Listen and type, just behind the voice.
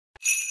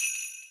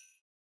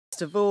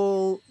First of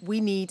all, we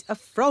need a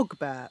frog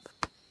burp.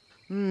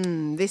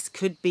 This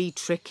could be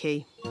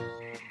tricky.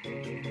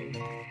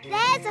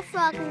 There's a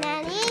frog,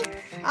 Nanny.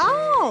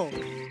 Oh,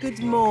 good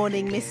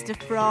morning, Mr.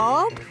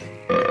 Frog.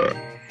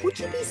 Would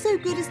you be so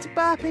good as to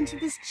burp into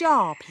this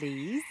jar,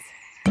 please?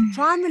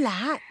 Try and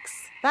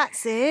relax.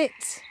 That's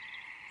it.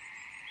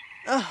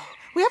 Oh,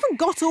 we haven't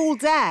got all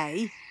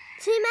day.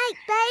 To make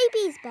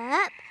babies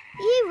burp,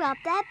 you rub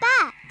their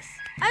backs.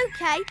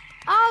 OK,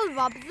 I'll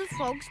rub the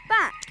frog's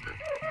back.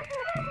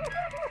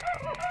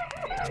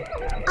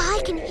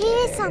 I can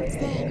hear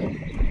something.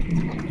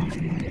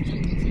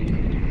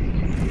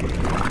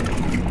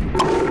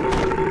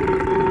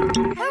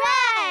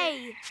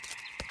 Hooray!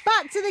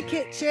 Back to the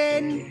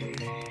kitchen.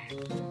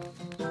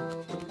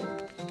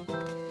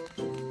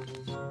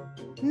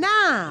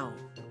 Now,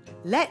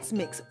 let's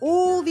mix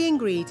all the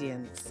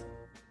ingredients.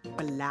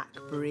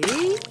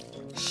 Blackberry,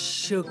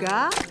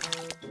 sugar,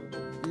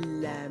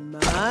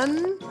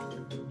 lemon,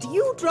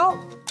 dewdrop,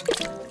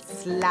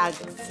 slug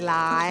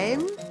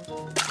slime,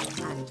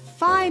 and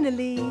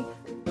finally,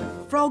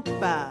 frog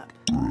burp.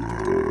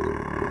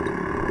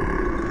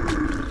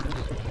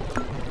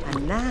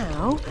 And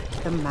now,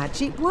 the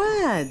magic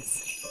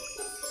words.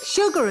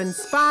 Sugar and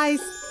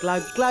spice,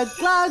 glug, glug,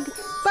 glug,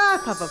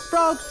 burp of a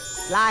frog,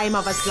 slime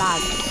of a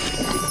slug.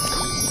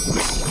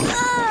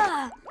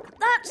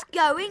 That's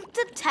going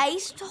to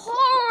taste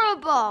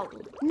horrible.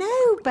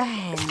 No,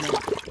 Ben.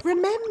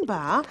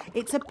 Remember,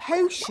 it's a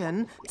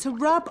potion to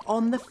rub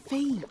on the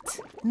feet,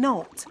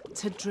 not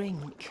to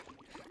drink.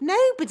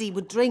 Nobody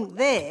would drink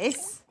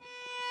this.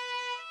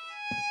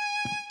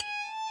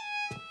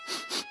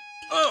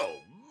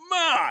 Oh,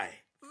 my!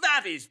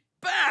 That is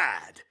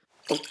bad!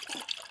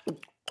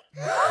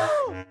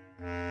 Ugh!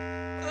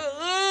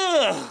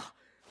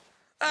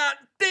 That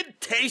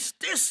did taste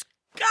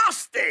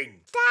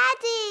disgusting!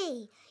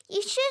 Daddy,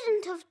 you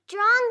shouldn't have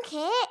drunk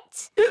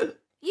it.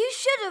 You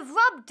should have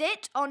rubbed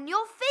it on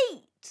your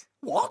feet.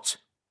 What?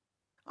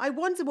 I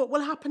wonder what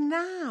will happen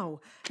now.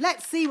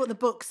 Let's see what the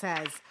book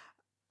says.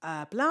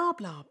 Blah,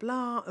 blah,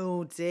 blah.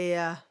 Oh,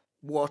 dear.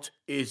 What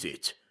is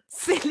it?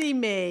 Silly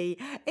me.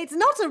 It's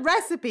not a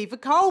recipe for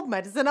cold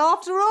medicine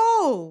after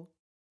all.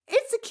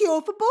 It's a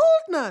cure for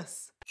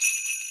baldness.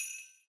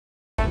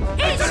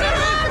 It's an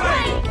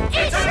earthquake!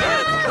 It's an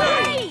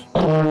earthquake!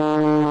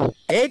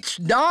 It's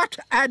not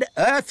an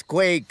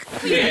earthquake.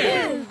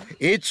 Phew!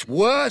 It's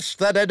worse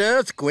than an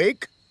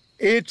earthquake.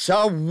 It's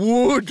a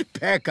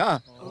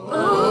woodpecker.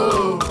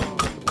 Oh.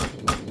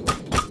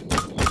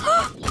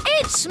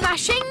 It's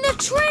smashing the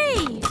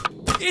tree.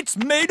 It's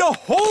made a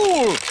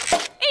hole!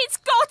 It's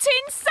got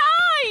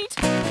inside!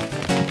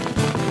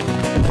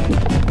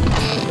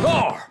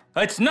 Oh,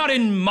 it's not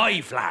in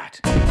my flat.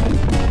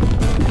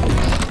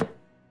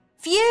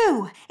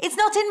 Phew! It's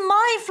not in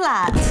my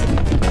flat.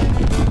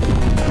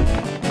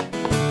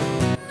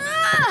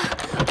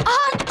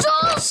 Our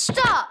door's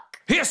stuck.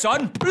 Here,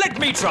 son, let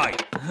me try.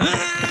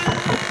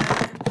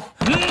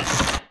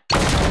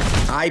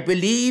 I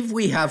believe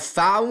we have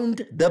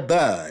found the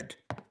bird.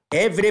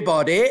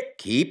 Everybody,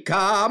 keep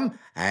calm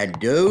and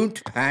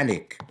don't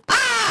panic.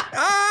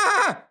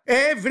 Ah!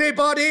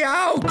 Everybody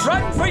out!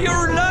 Run for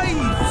your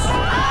lives!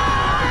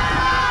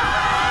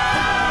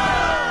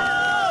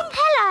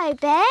 Hello,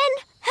 Ben.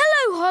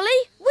 Hello,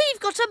 Holly. We've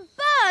got a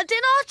bird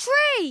in our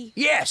tree.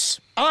 Yes,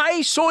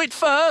 I saw it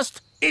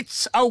first.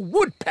 It's a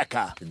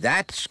woodpecker.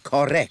 That's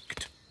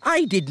correct.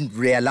 I didn't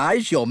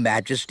realise Your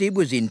Majesty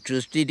was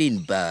interested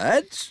in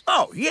birds.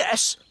 Oh,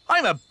 yes,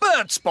 I'm a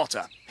bird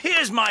spotter.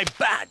 Here's my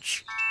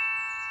badge.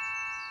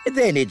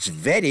 Then it's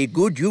very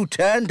good you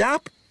turned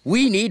up.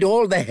 We need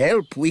all the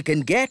help we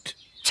can get.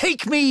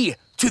 Take me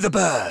to the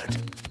bird.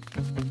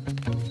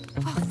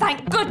 Oh,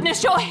 thank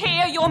goodness you're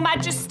here, Your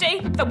Majesty.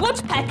 The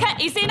woodpecker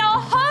is in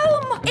our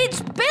home.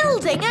 It's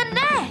building a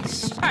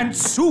nest. And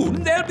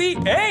soon there'll be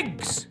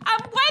eggs.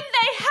 And when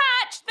they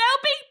hatch,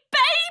 there'll be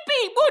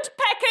baby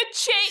woodpecker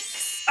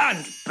chicks.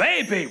 And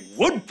baby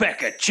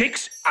woodpecker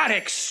chicks are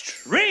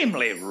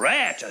extremely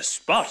rare to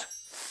spot.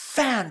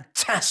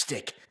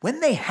 Fantastic! When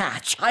they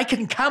hatch, I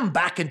can come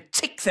back and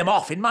tick them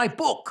off in my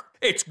book.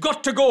 It's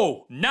got to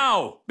go,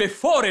 now,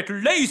 before it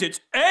lays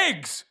its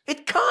eggs.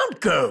 It can't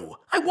go.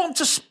 I want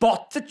to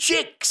spot the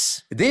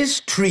chicks.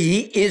 This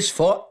tree is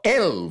for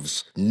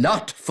elves,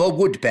 not for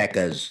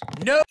woodpeckers.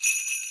 No.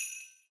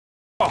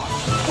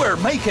 Oh, we're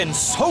making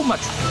so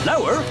much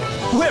flour,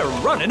 we're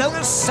running out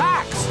of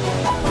sacks.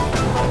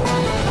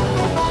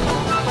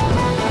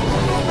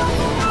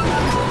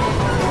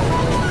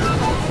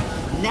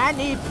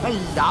 Nanny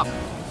Plum,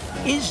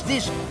 is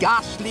this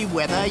ghastly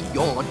weather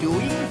you're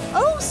doing?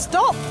 Oh,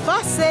 stop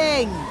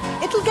fussing.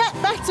 It'll get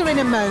better in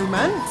a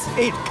moment.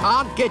 It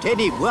can't get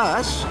any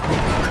worse.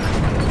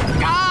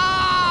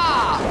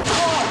 Ah!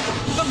 Oh,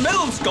 the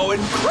mill's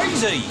going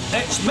crazy.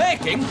 It's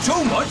making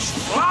too much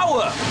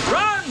flour.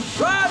 Run,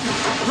 run,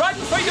 run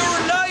for your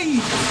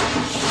lives.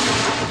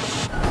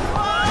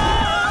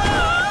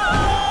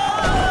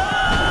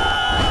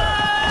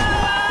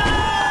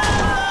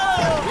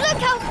 Look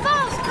how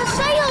fast the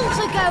sails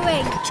are going.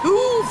 going?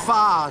 Too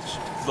fast.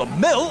 The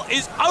mill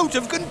is out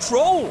of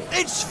control.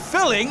 It's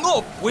filling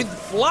up with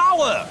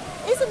flour.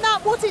 Isn't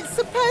that what it's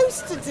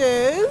supposed to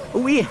do?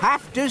 We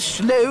have to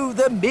slow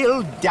the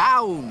mill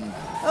down.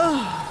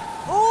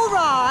 All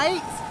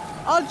right.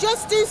 I'll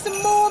just do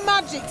some more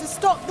magic to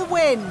stop the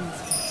wind.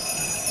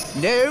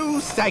 No,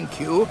 thank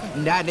you,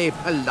 Nanny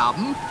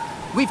Plum.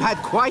 We've had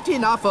quite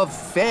enough of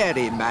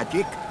fairy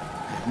magic.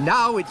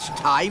 Now it's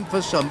time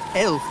for some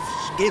elf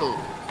skill.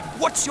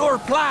 What's your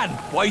plan,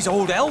 wise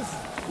old elf?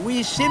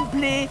 We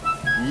simply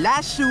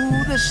lasso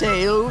the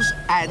sails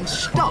and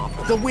stop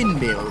the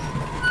windmill.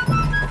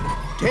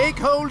 Take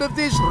hold of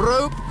this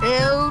rope,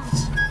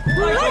 elves.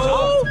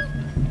 Righto!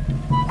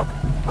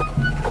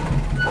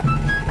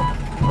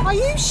 Are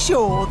you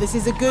sure this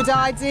is a good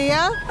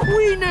idea?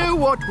 We know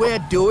what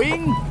we're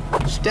doing.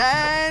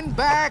 Stand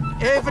back,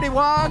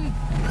 everyone.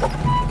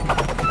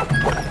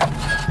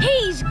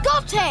 He's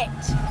got it!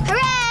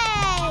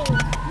 Hooray!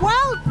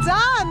 Well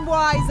done,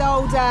 wise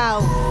old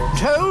elf.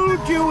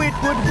 Told you it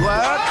would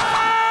work.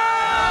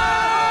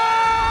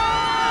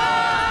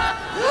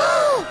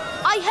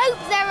 I hope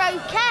they're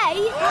okay.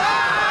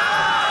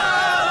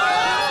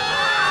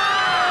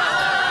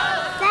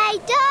 They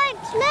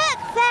don't look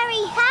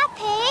very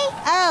happy.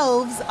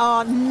 Elves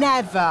are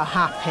never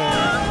happy.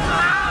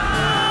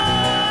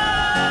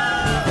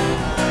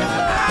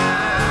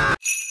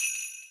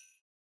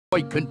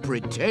 I can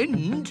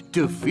pretend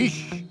to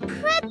fish.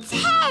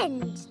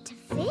 Pretend to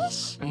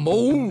fish?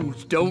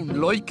 Moles don't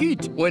like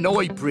it when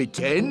I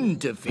pretend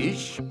to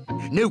fish.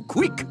 Now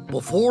quick,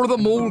 before the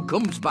mole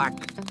comes back.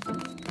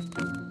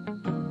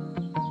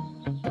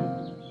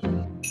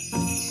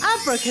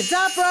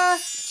 Abracadabra,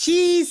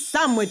 cheese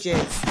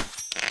sandwiches.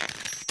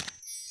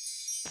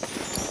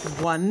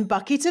 1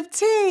 bucket of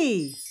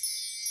tea.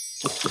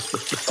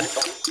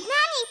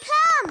 Nanny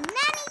Plum!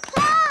 Nanny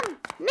Plum!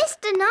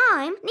 Mr.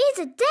 Nime needs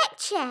a deck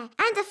chair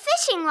and a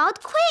fishing rod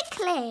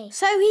quickly.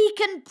 So he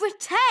can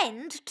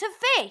pretend to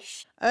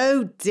fish.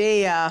 Oh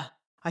dear.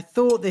 I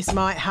thought this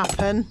might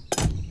happen.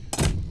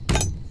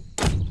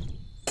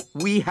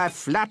 We have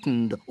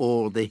flattened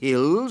all the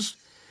hills,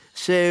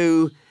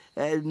 so,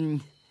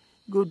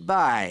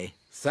 goodbye.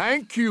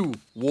 Thank you,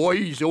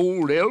 wise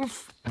old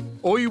elf.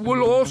 I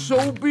will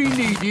also be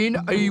needing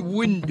a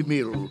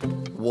windmill.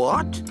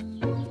 What?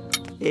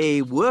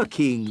 A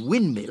working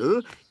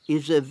windmill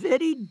is a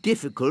very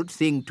difficult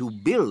thing to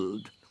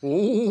build.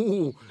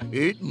 Oh,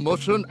 it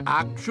mustn't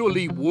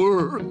actually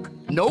work.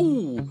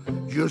 No,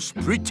 just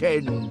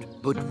pretend,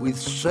 but with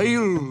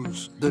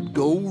sails that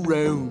go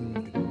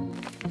round.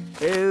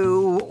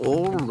 Oh,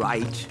 all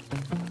right.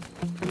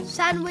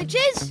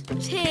 Sandwiches,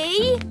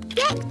 tea.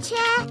 Deck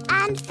chair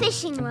and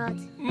fishing rod.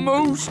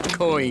 Most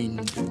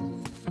kind.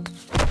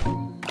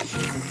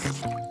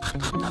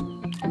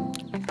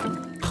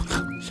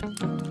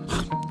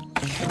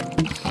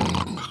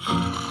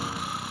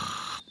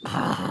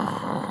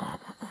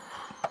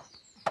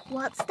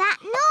 What's that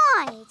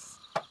noise?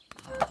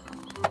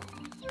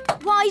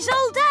 Wise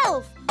old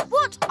elf,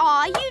 what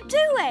are you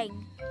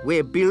doing?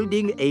 We're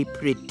building a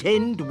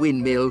pretend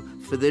windmill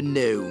for the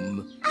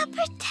gnome. A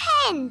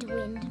pretend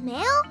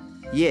windmill?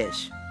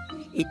 Yes,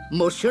 it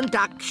mustn't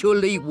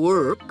actually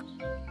work.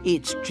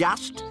 It's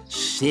just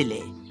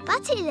silly.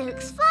 But it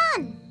looks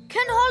fun.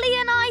 Can Holly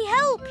and I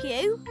help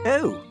you?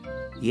 Oh,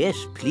 yes,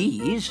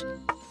 please.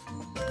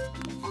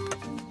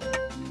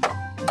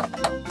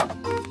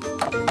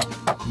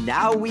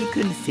 Now we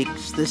can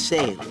fix the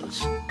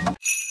sails.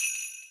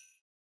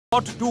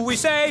 What do we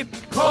say?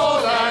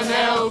 Call an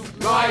elf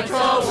right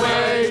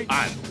away.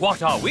 And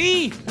what are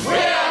we?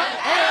 We're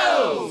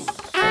elves.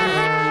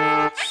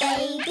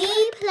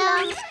 Baby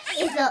Plum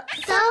is up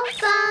so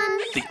fun.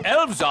 The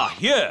elves are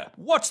here.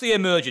 What's the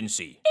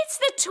emergency? It's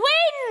the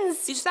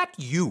twins! Is that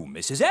you,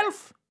 Mrs.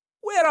 Elf?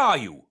 Where are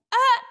you?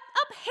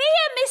 Up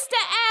here, Mr.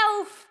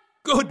 Elf.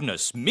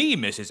 Goodness me,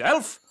 Mrs.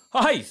 Elf.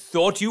 I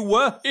thought you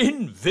were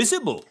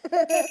invisible.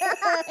 Invisible.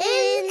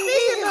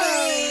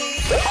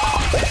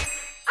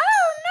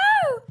 Oh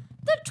no!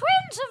 The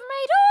twins have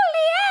made all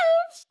the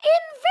elves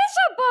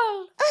invisible.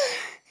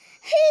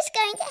 Who's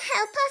going to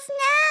help us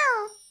now?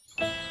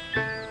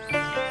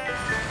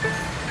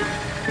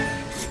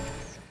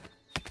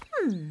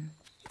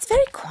 It's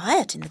very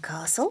quiet in the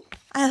castle.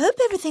 I hope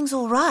everything's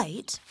all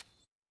right.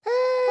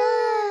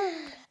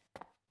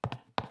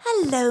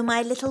 Hello,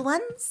 my little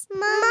ones.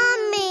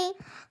 Mummy!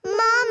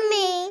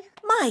 Mummy!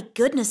 My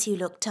goodness, you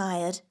look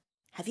tired.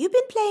 Have you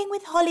been playing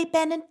with Holly,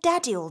 Ben and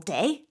Daddy all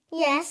day?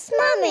 Yes,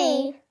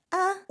 Mummy.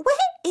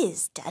 Where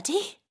is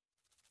Daddy?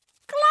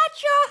 Glad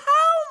you're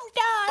home,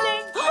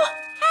 darling.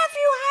 Have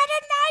you had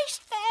a nice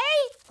day?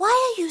 Why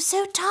are you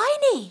so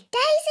tiny?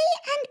 Daisy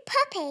and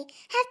Puppy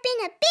have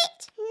been a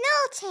bit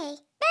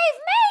naughty.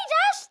 They've made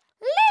us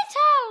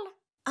little.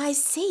 I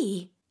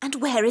see. And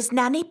where is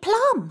Nanny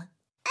Plum?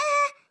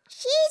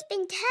 She's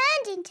been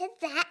turned into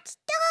that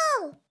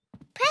doll.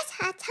 Press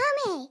her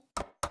tummy.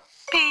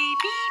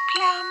 Baby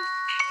Plum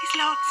is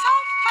lots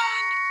of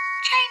fun.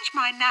 Change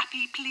my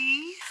nappy,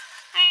 please.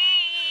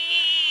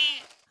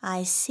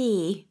 I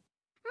see.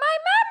 My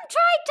mum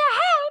tried to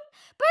help,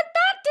 but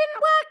that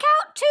didn't work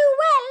out too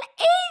well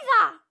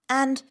either.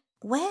 And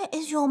where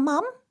is your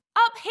mum?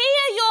 Up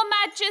here, Your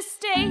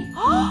Majesty.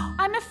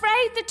 I'm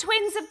afraid the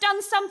twins have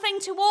done something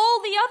to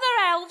all the other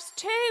elves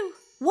too.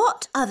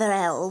 What other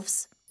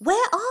elves?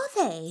 Where are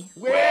they?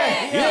 We're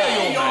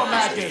here, Your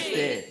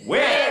Majesty.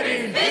 We're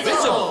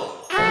invisible.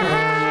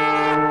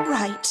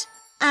 Right.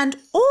 And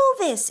all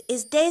this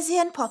is Daisy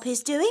and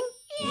Poppy's doing?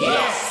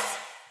 Yes.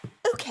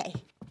 OK,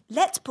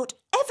 let's put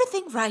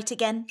everything right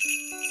again.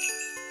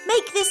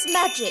 Make this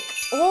magic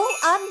all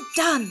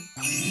undone.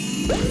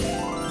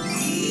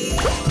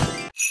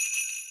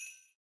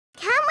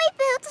 Can we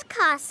build a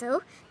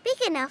castle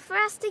big enough for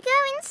us to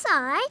go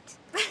inside?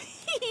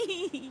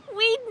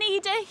 We'd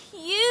need a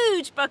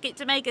huge bucket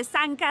to make a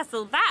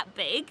sandcastle that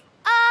big.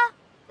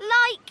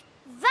 Like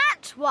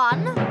that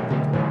one?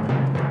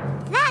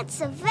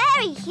 That's a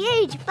very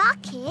huge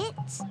bucket.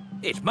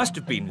 It must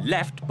have been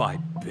left by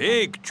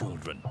big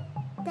children.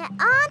 There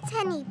aren't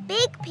any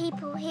big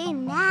people here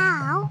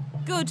now.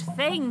 Good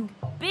thing.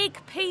 Big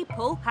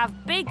people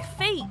have big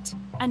feet,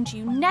 and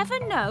you never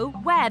know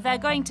where they're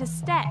going to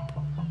step.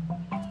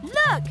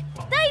 Look,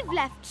 they've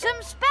left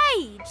some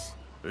spades.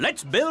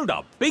 Let's build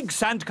a big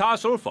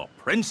sandcastle for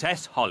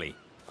Princess Holly.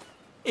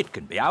 It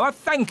can be our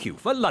thank you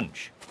for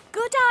lunch.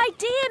 Good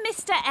idea,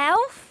 Mr.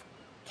 Elf.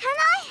 Can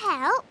I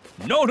help?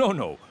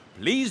 No.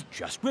 Please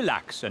just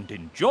relax and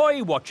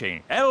enjoy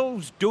watching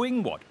elves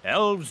doing what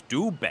elves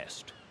do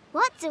best.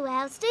 What do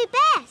elves do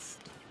best?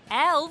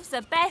 Elves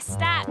are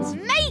best at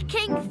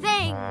Making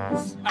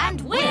things.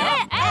 and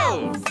we're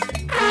elves.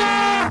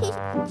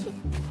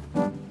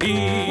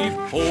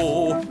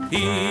 Heave-ho,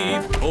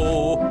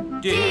 heave-ho,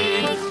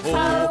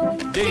 dig-ho,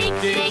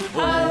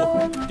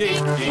 dig-dig-ho,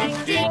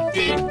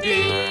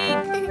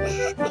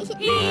 dig-dig-dig-dig-dig.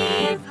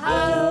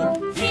 Heave-ho,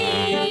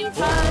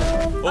 heave-ho,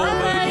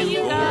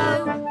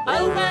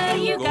 over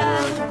you go.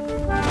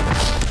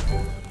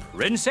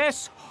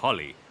 Princess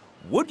Holly,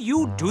 would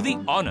you do the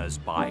honours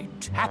by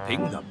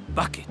tapping the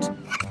bucket?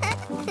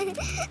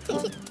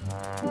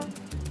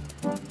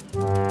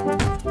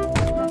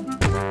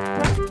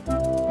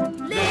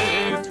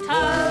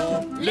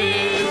 Lift-ho,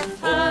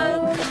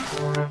 lift-ho.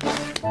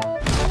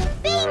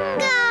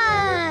 Bingo!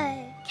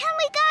 Can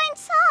we go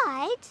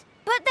inside?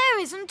 But there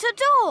isn't a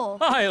door.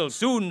 I'll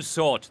soon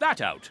sort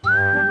that out.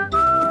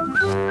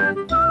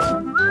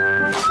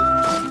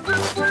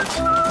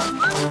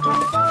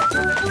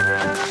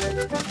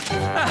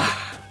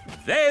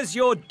 There's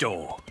your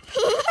door.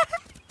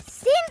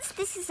 Since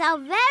this is our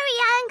very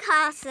own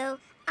castle,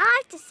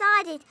 I've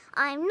decided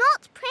I'm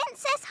not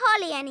Princess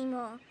Holly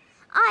anymore.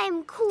 I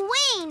am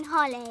Queen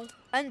Holly.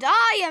 And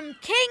I am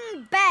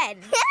King Ben.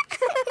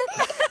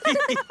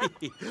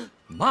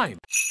 My...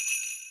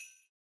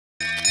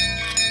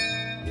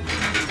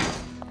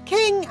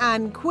 King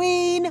and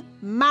Queen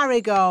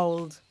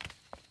Marigold.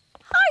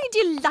 How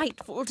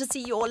delightful to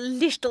see your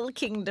little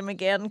kingdom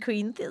again,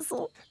 Queen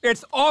Thistle.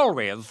 It's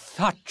always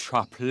such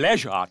a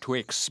pleasure to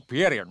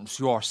experience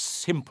your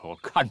simple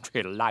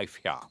country life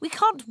here. We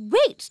can't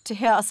wait to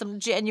hear some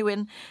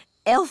genuine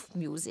elf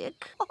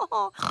music.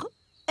 Oh,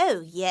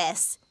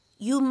 yes.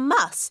 You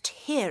must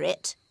hear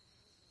it.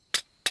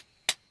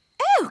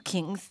 Oh,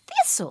 King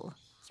Thistle,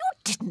 you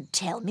didn't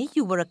tell me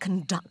you were a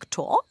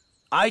conductor.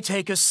 I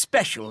take a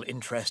special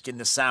interest in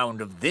the sound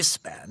of this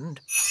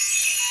band.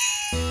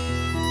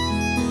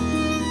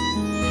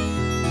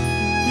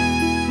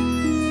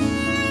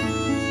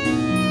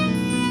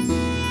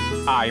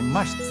 I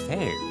must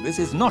say, this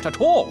is not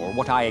at all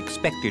what I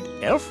expected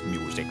elf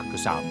music to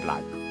sound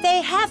like.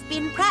 They have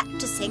been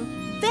practicing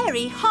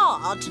very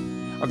hard.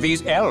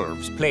 These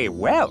elves play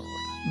well,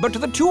 but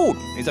the tune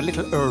is a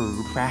little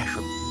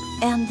old-fashioned.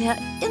 And their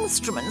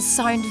instruments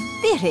sound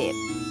very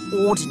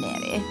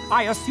ordinary.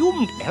 I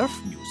assumed elf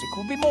music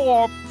would be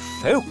more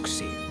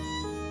folksy.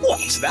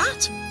 What's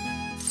that?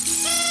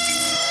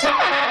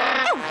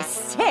 Oh, I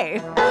say.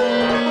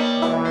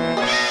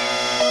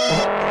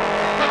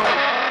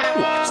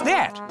 What's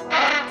that?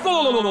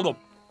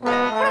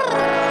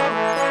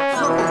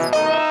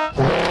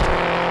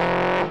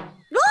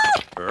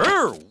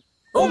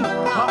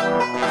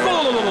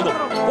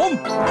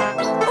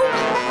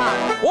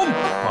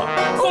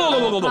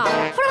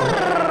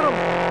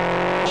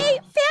 A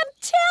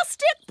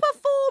fantastic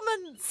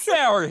performance.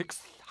 Very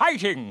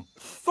exciting.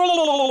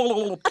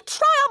 A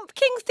triumph,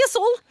 King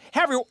Thistle.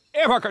 Have you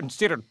ever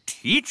considered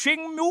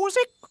teaching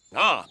music?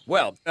 Let's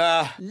dance.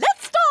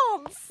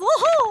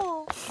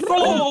 Oh-ho.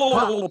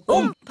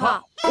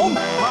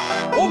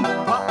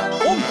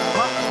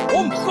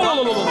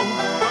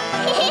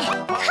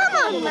 Come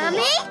on,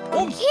 Mummy.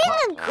 King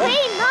and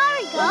Queen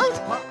Marigold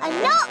are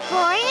not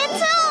boring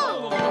at all.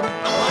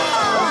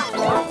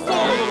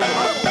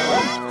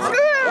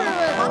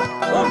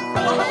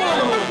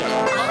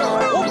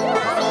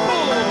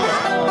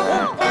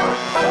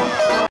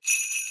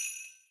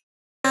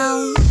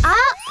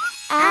 Up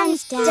and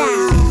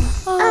down.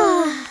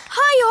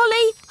 Hi,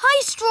 Holly.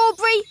 Hi,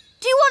 Strawberry.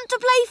 Do you want to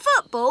play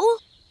football?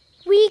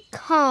 We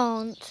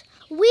can't.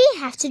 We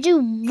have to do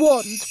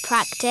wand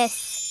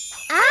practice.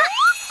 Up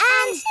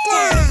and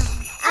down.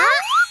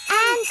 Up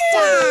and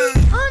down.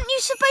 Aren't you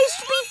supposed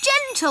to be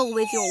gentle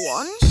with your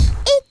wands?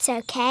 It's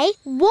okay.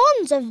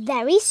 Wands are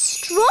very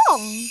strong.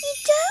 You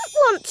don't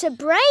want to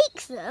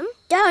break them.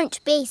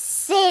 Don't be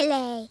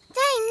silly.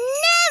 They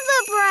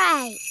never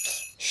break.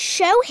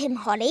 Show him,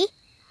 Holly.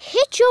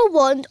 Hit your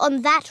wand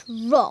on that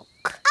rock.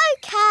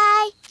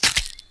 Okay.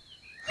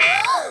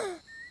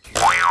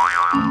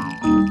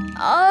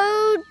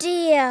 Oh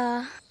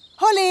dear.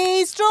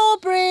 Holly,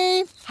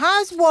 Strawberry,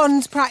 how's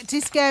wand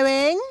practice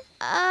going?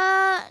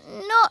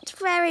 Not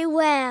very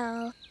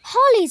well.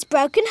 Holly's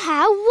broken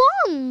her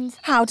wand.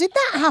 How did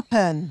that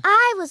happen?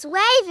 I was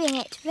waving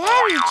it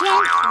very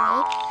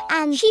gently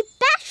and she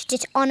bashed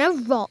it on a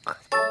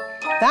rock.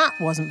 That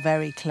wasn't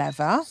very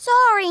clever.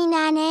 Sorry,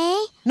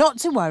 Nanny. Not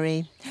to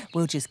worry.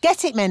 We'll just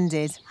get it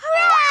mended.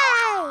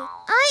 Hooray!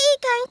 Are you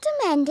going to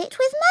mend it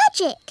with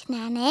magic,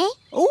 Nanny?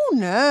 Oh,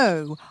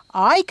 no.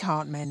 I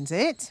can't mend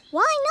it.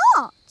 Why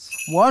not?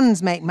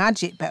 Wands make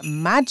magic, but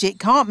magic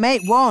can't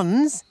make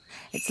wands.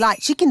 It's like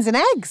chickens and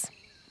eggs.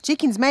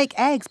 Chickens make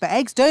eggs, but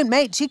eggs don't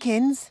make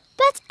chickens.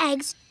 But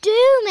eggs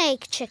do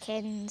make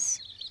chickens.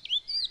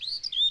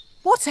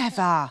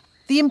 Whatever.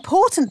 The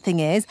important thing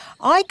is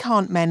I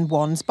can't mend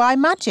wands by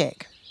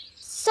magic.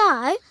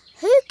 So,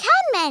 who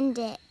can mend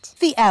it?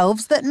 The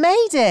elves that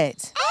made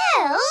it.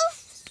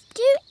 Elves?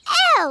 Do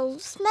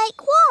elves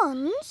make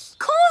wands? Of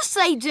course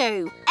they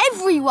do.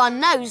 Everyone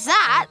knows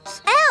that.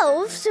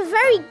 Elves are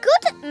very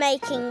good at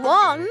making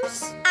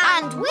wands.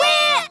 And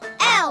we're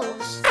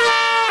elves.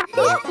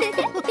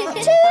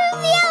 To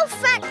the elf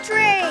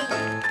factory!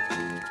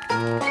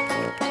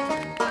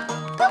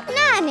 But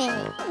Nanny,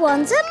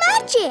 wands are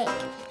magic,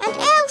 and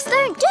elves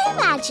don't do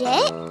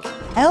magic.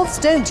 Elves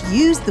don't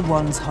use the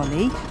wands,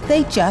 Holly.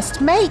 They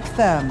just make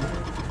them.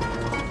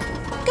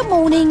 Good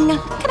morning.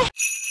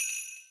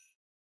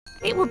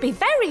 It would be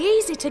very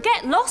easy to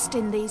get lost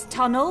in these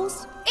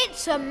tunnels.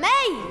 It's a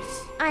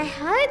maze. I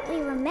hope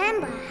we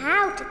remember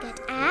how to get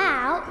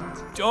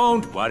out.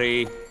 Don't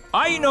worry.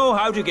 I know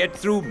how to get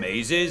through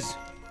mazes.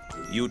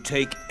 You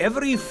take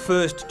every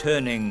first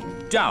turning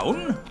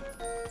down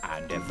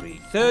and every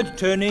third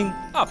turning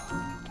up.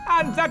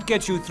 And that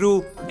gets you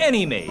through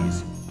any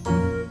maze.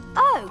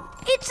 Oh,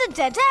 it's a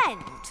dead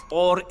end.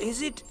 Or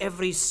is it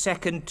every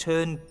second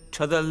turn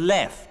to the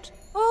left?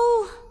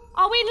 Oh,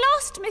 are we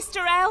lost,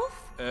 Mr. Elf?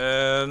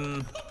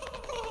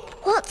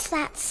 What's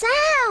that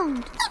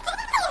sound?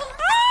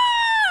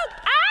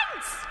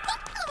 Ants!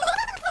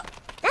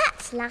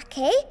 That's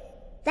lucky.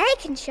 They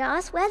can show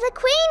us where the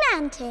queen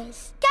ant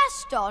is.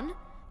 Gaston,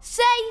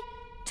 say,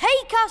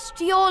 take us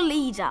to your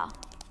leader.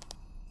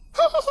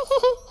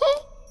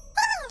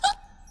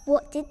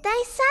 What did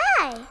they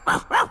say?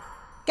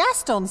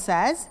 Gaston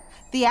says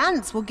the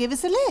ants will give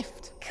us a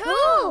lift.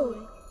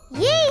 Cool!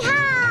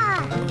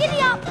 Yee-haw! Giddy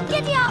up,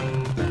 giddy up.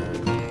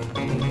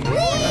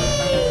 Whee!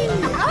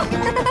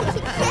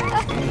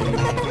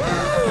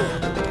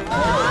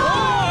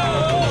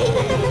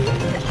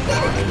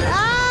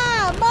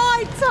 Ah,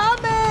 my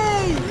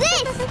tummy!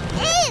 This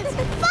is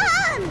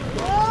fun!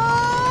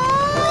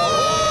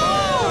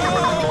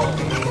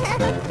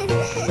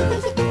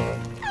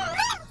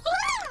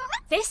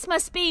 This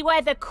must be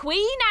where the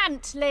queen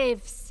ant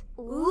lives.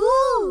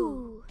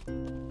 Ooh!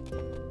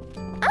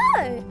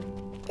 Oh,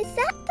 is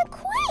that the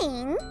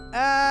queen?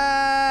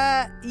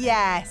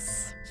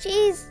 Yes.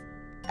 She's,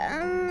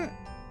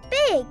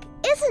 big,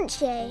 isn't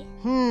she?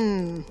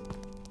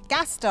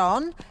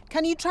 Gaston,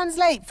 can you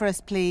translate for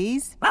us,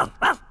 please?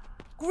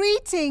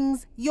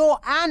 Greetings, your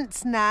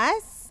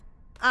antness.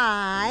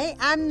 I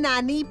am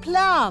Nanny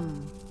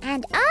Plum.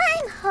 And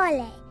I'm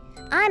Holly.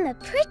 I'm a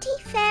pretty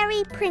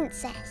fairy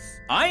princess.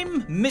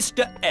 I'm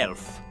Mr.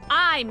 Elf.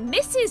 I'm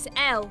Mrs.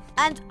 Elf.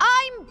 And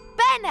I'm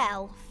Ben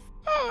Elf.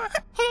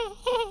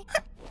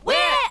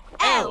 We're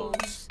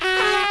elves.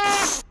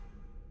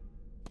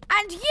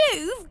 And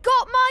you've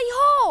got my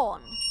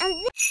horn.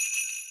 And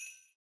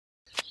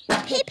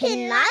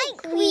Pippin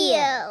like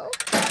wheel.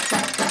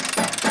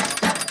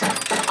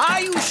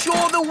 Are you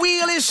sure the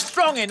wheel is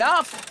strong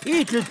enough?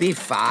 It'll be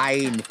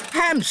fine.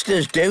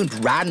 Hamsters don't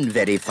run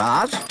very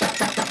fast.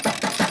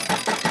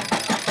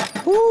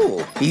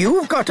 Oh,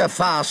 you've got a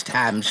fast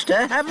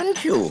hamster,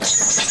 haven't you?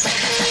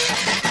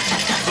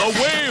 The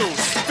wheel's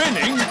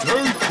spinning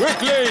too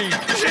quickly.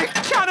 She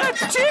cannot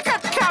take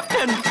it,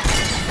 Captain.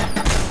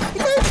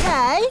 It's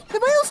okay. The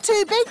wheel's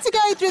too big to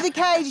go through the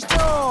cage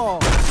door.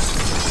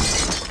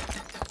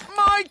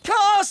 My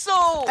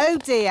castle! Oh,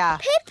 dear.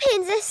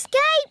 Pippin's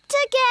escaped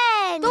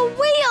again. The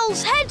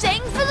wheel's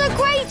heading for the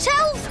great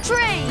elf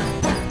tree.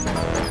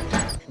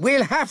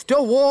 We'll have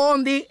to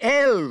warn the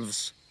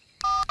elves.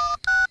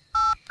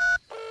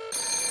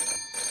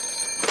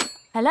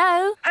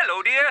 Hello?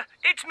 Hello, dear.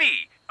 It's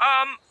me.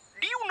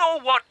 Do you know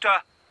what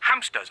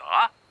hamsters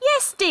are?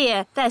 Yes,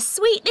 dear. They're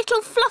sweet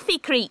little fluffy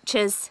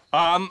creatures.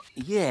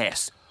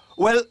 Yes.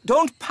 Well,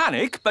 don't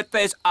panic, but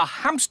there's a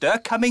hamster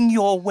coming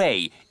your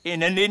way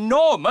in an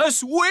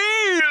enormous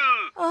wheel.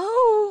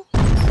 Oh.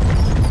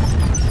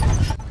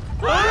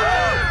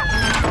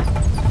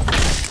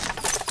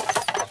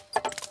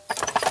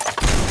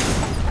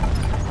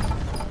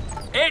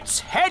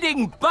 It's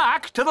heading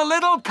back to the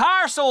little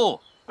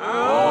castle.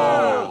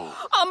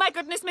 Oh, my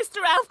goodness, Mr.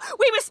 Elf.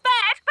 We were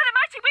spared, but the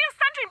mighty wheel's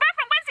thundering back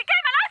from whence it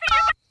came, and I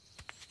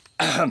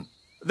think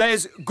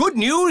There's good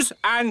news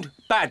and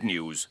bad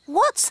news.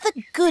 What's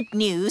the good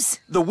news?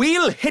 The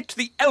wheel hit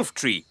the elf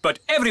tree, but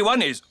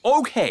everyone is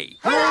okay.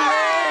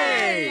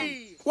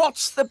 Hooray!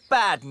 What's the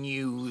bad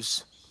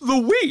news? The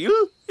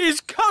wheel is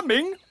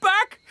coming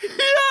back here!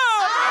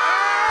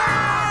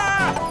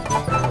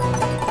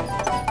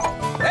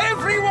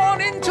 Everyone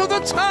into the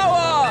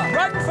tower!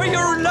 Run for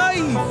your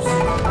lives!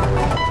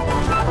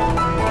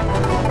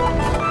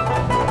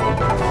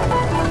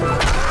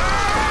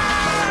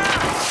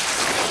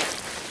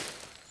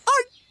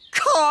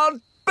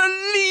 Can't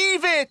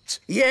believe it!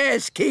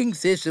 Yes, King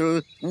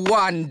Thistle.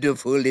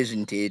 Wonderful,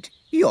 isn't it?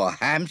 Your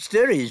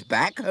hamster is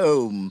back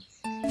home.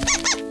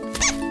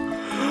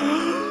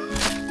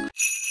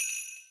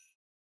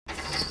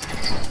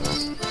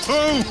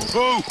 Ho,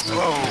 ho,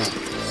 ho!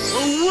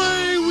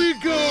 Away we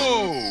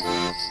go!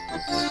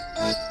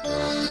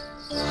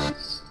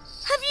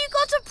 Have you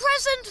got a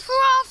present for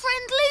our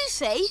friend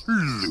Lucy?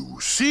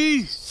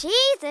 Lucy?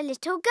 She's a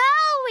little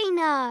girl we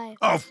know.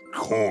 Of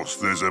course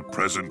there's a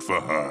present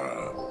for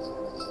her.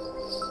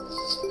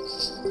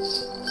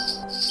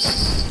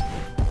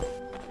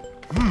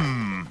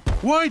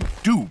 Why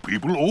do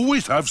people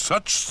always have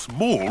such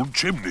small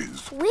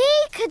chimneys? We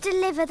could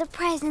deliver the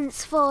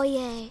presents for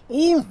you.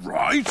 All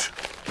right.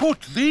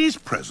 Put these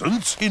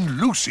presents in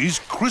Lucy's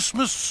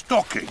Christmas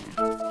stocking.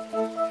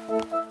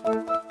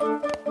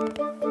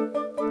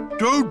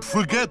 Don't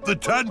forget the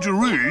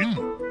tangerine.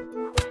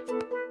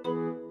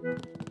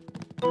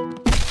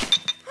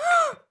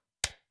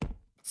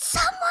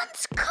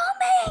 Someone's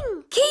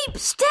coming! Keep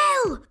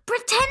still!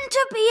 Pretend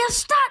to be a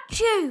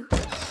statue!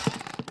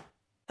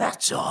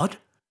 That's odd.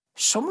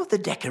 Some of the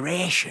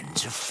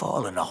decorations have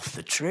fallen off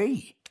the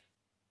tree.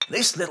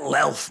 This little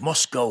elf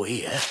must go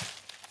here.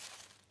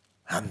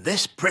 And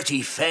this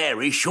pretty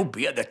fairy should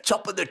be at the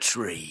top of the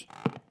tree.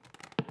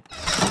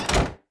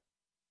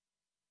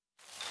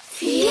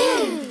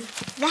 Phew!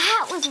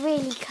 That was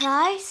really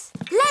close.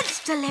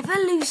 Let's deliver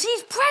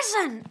Lucy's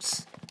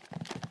presents!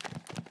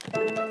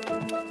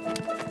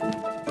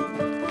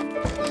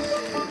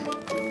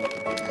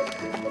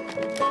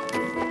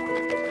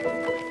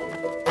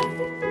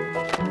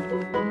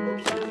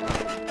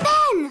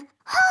 Ben!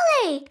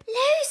 Holly!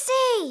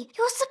 Lucy!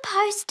 You're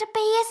supposed to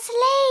be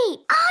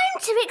asleep.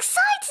 I'm too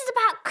excited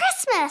about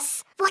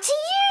Christmas. What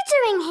are you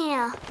doing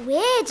here?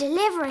 We're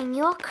delivering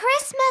your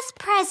Christmas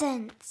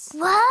presents.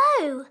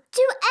 Whoa!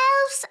 Do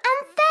elves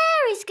and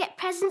fairies get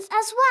presents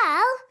as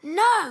well?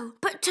 No,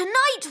 but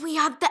tonight we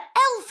have the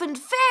elf and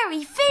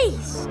fairy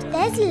feast.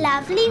 There's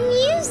lovely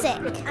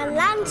music and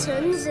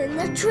lanterns in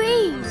the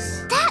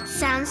trees. That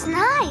sounds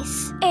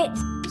nice.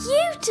 It's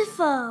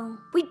beautiful.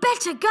 We'd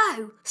better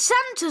go.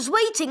 Santa's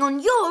waiting on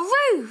your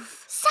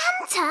roof.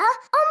 Santa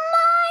on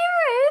my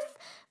roof?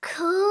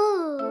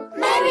 Cool.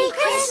 Merry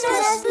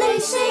Christmas,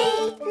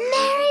 Lucy.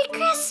 Merry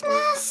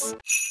Christmas.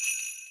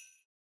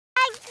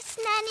 Thanks,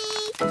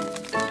 Nanny.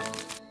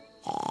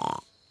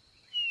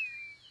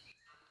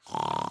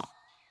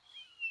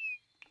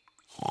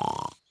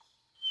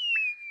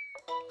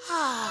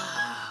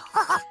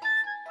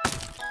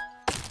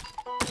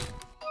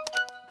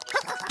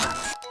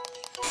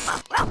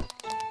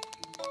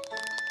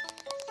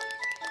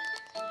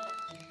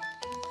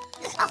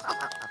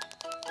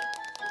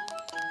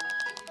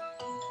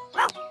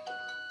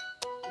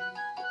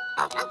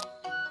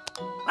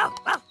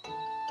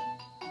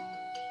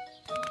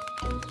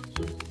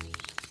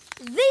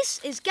 This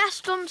is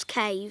Gaston's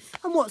cave.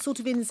 And what sort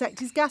of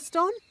insect is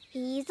Gaston?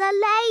 He's a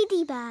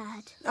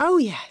ladybird. Oh,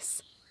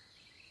 yes.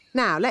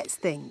 Now, let's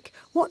think.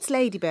 What's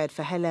ladybird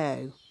for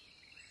hello?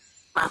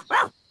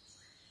 Oh,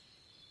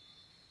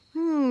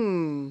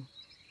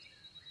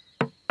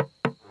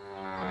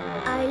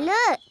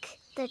 look.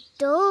 The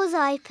door's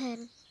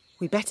open.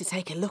 We better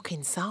take a look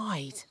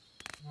inside.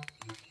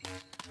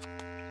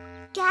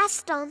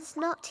 Gaston's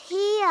not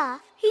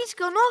here. He's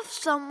gone off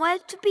somewhere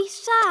to be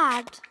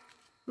sad.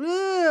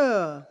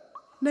 Ugh.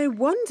 No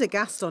wonder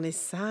Gaston is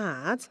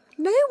sad.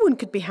 No one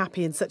could be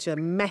happy in such a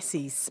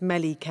messy,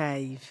 smelly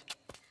cave.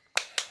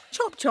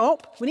 Chop,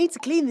 chop. We need to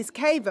clean this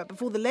cave up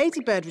before the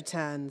ladybird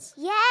returns.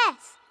 Yes,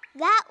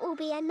 that will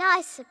be a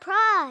nice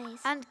surprise.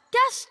 And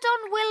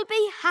Gaston will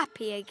be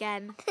happy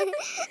again.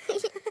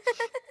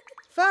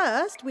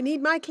 First, we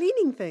need my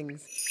cleaning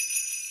things.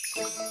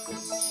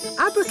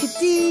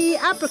 Abracadee,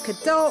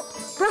 abracadop,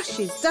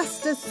 brushes,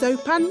 dusters,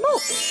 soap and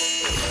mop.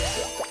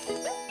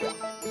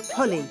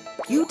 Holly,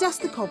 you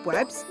dust the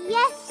cobwebs.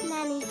 Yes,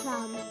 Nanny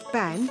Plum.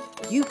 Ben,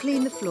 you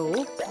clean the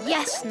floor.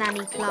 Yes,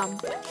 Nanny Plum.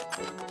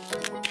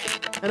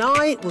 And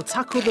I will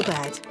tackle the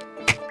bed.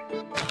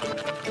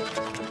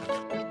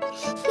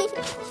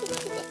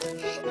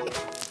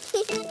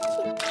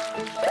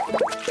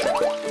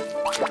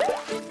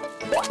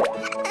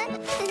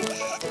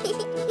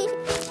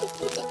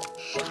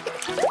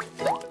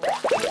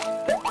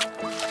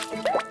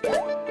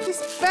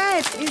 This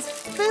bed is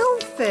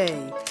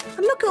filthy.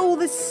 And look at all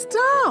this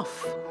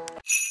stuff.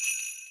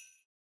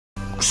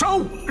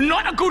 So,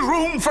 not a good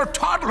room for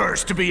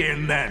toddlers to be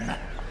in, then.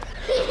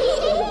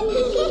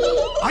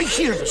 I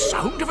hear the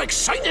sound of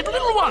excited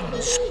little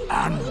ones,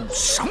 and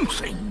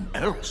something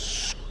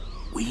else.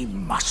 We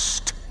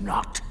must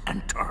not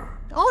enter.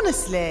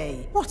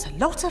 Honestly, what a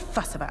lot of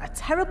fuss about a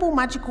terrible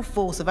magical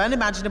force of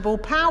unimaginable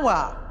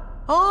power.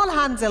 I'll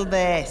handle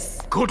this.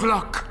 Good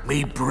luck,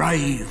 me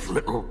brave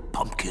little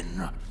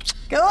pumpkin.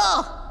 Go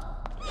on.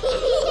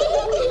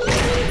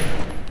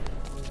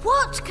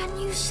 What can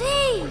you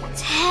see?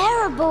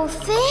 Terrible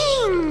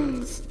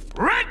things.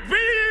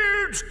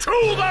 Redbeards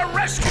to the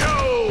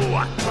rescue!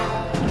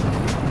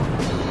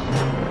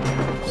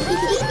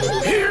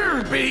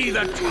 Here be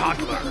the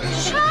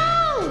toddlers.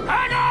 Oh!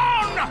 Hang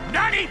on,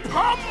 Nanny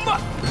Plum!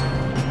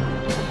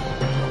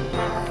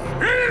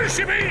 Here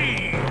she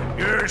be!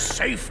 You're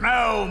safe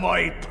now,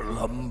 my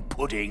plum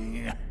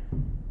pudding.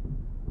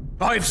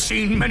 I've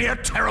seen many a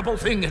terrible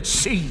thing at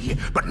sea,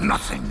 but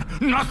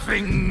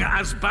nothing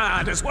as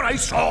bad as what I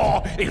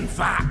saw in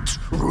that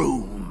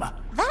room.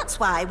 That's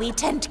why we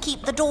tend to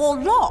keep the door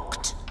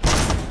locked.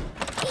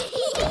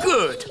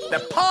 Good.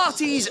 The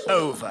party's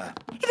over.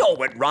 It all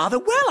went rather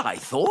well, I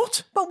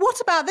thought. But what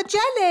about the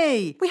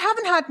jelly? We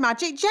haven't had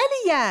magic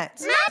jelly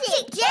yet.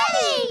 Magic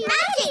jelly!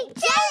 Magic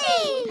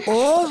jelly!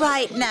 All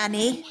right,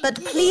 Nanny, but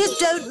please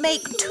don't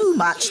make too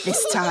much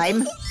this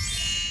time.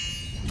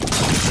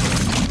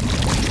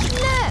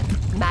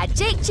 Look,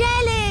 magic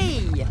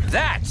jelly!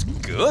 That's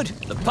good.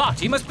 The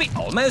party must be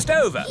almost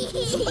over.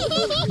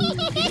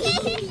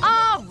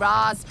 Ah,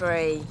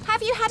 Raspberry.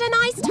 Have you had a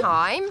nice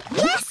time?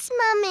 Yes,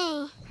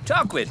 Mummy.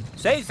 Tarquin,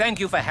 say thank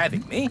you for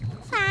having me.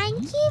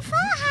 Thank you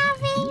for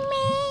having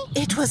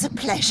me. It was a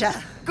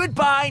pleasure.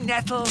 Goodbye,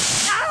 Nettle.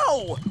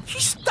 Ow! She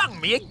stung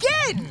me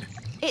again.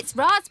 It's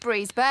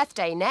Raspberry's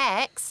birthday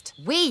next.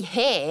 We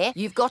hear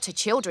you've got a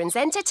children's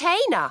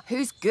entertainer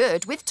who's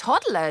good with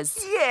toddlers.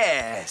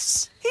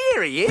 Yes.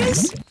 Here he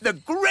is. The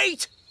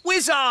great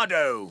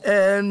Wizardo.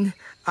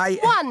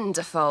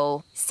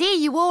 Wonderful.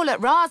 See you all at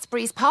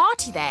Raspberry's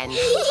party then.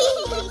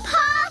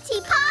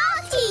 Party,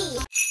 party!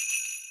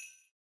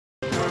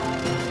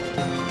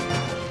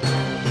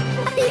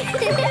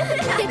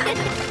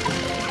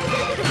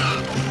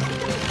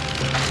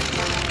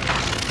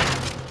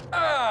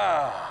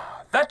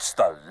 That's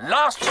the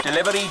last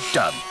delivery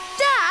done.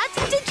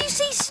 Dad, did you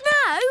see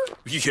snow?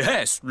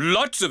 Yes,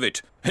 lots of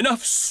it.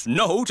 Enough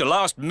snow to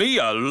last me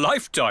a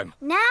lifetime.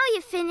 Now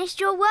you've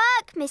finished your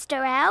work,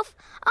 Mr. Elf.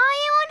 Are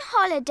you on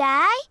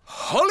holiday?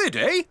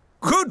 Holiday?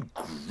 Good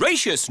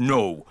gracious,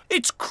 no.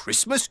 It's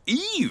Christmas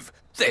Eve.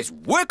 There's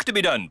work to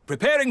be done,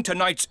 preparing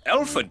tonight's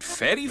elf and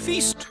fairy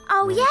feast.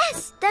 Oh,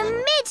 yes, the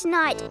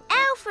midnight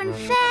elf and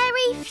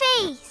fairy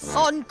feast.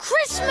 On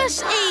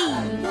Christmas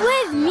Eve.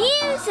 With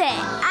music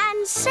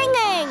and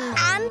singing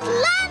and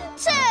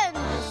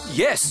lanterns.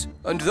 Yes,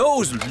 and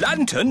those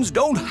lanterns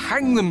don't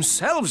hang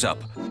themselves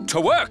up.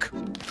 To work.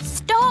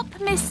 Stop,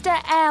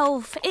 Mr.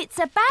 Elf. It's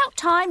about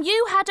time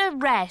you had a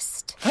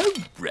rest. A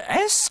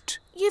rest?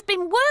 You've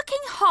been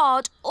working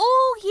hard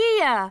all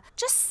year.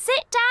 Just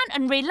sit down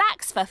and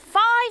relax for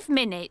 5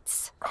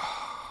 minutes.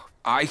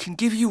 I can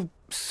give you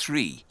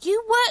 3.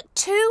 You work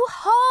too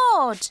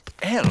hard.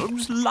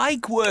 Elves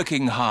like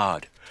working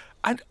hard.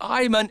 And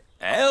I'm an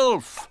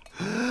elf.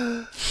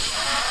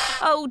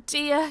 Oh,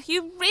 dear,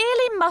 you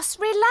really must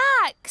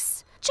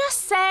relax.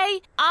 Just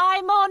say,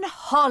 I'm on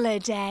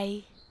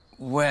holiday.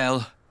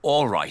 Well,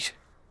 all right.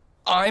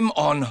 I'm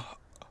on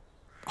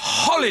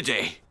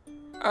holiday.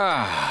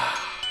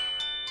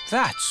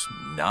 That's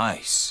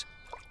nice.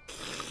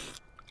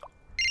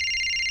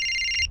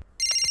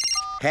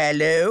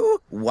 Hello,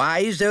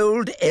 wise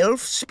old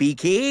elf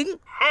speaking.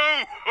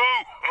 Ho,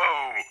 ho,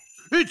 ho!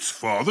 It's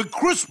Father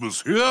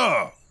Christmas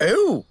here.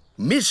 Oh,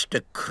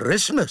 Mr.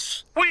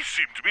 Christmas. We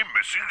seem to be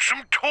missing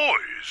some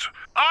toys.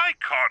 I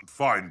can't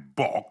find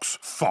box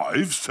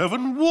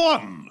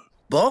 571.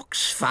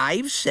 Box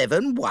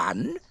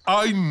 571?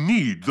 I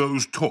need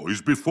those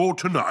toys before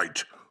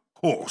tonight,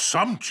 or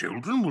some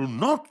children will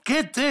not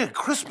get their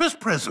Christmas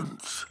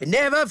presents.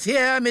 Never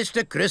fear,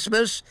 Mr.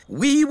 Christmas.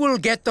 We will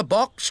get the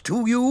box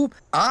to you.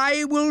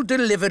 I will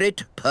deliver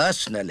it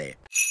personally.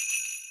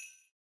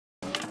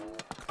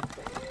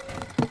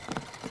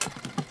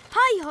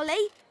 Hi,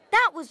 Holly.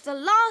 That was the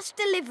last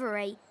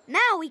delivery.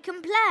 Now we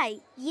can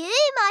play. You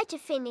might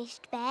have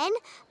finished, Ben,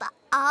 but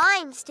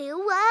I'm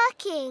still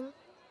working.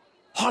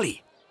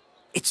 Holly,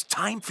 it's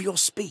time for your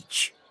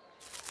speech.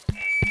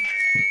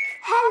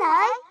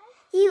 Hello.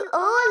 You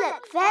all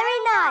look very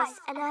nice,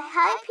 and I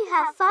hope you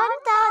have fun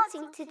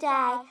dancing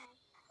today.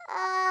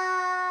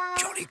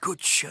 Jolly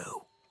good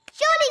show.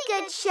 Jolly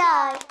good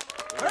show.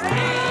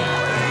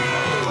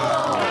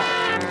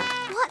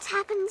 What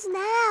happens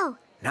now?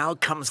 Now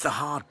comes the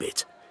hard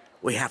bit.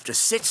 We have to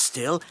sit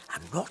still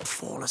and not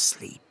fall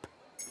asleep.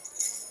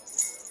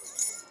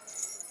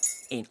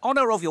 In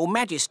honour of your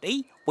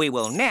majesty, we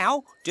will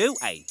now do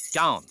a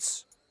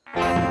dance.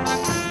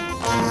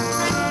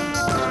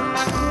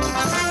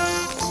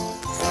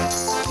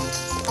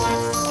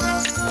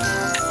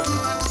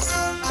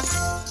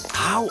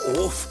 How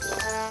awful.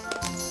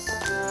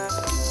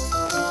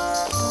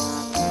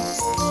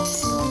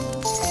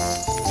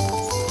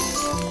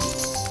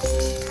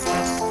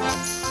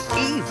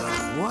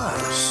 Even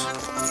worse.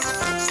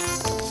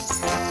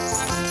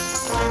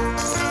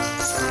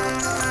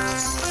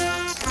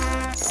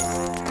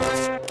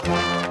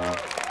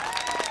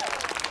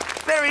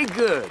 Very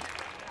good.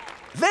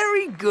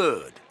 Very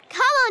good.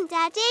 Come on,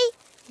 Daddy.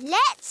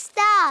 Let's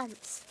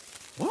dance.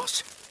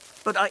 What?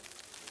 But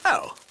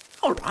Oh,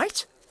 all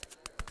right.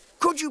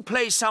 Could you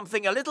play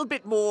something a little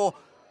bit more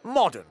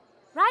modern?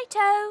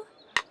 Righto.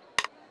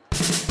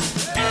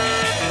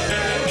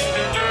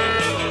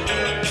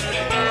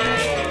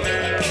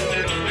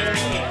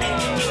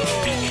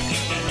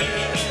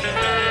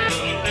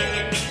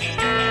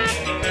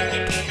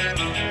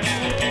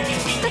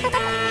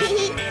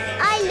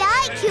 I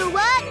like your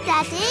work,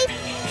 Daddy.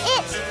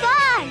 It's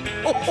fun.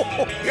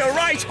 Oh, you're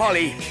right,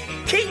 Holly.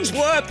 King's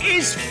work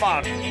is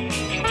fun.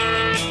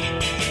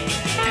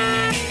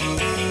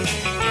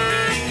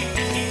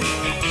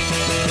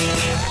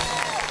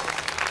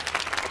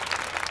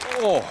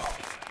 Oh,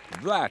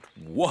 that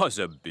was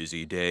a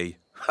busy day.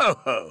 Ho,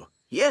 ho.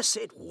 Yes,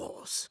 it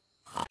was.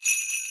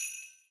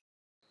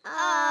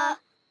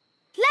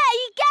 Play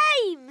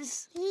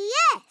games.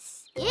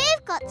 Yes,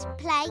 you've got to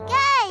play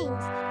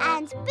games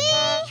and be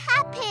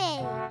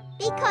happy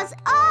because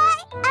I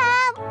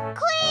am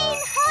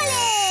Queen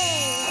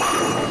Holly.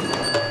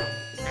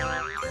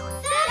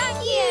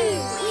 Thank you,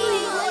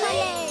 Queen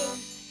Holly.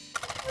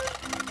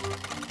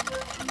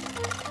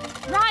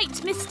 Right,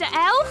 Mr.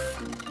 Elf.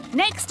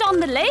 Next on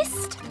the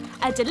list,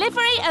 a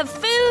delivery of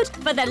food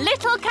for the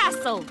little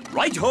castle.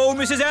 Right-ho,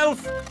 Mrs.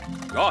 Elf.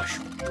 Gosh,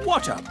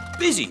 what a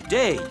busy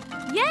day.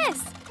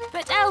 Yes,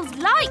 but elves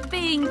like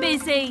being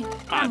busy.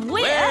 And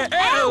we're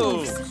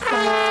elves.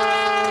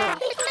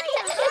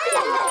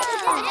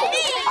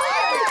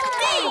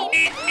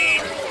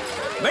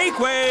 Make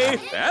way,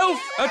 Elf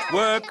at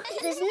work.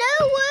 There's no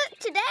work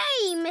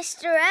today,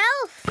 Mr.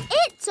 Elf.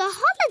 It's a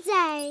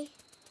holiday.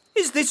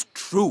 Is this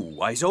true,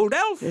 wise old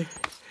elf?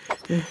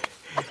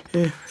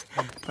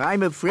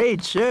 I'm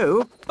afraid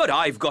so. But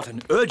I've got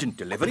an urgent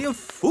delivery of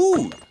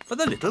food for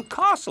the little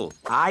castle.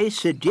 I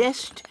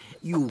suggest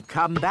you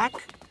come back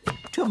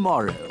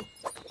tomorrow.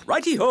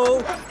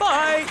 Righty-ho.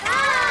 Bye.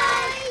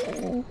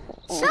 Bye.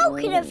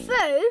 Talking of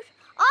food,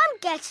 I'm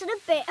getting a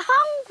bit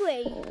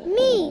hungry.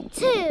 Me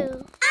too.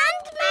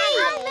 And me.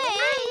 And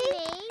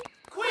me.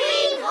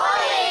 Queen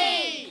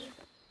Holly!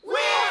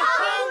 We're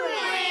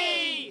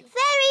hungry!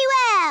 Very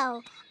well.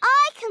 I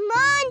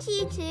command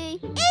you to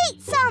eat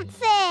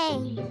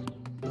something.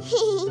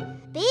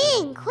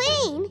 Being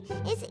queen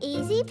is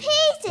easy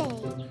peasy.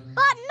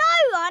 But no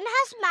one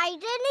has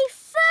made any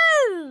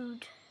food.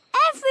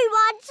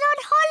 Everyone's on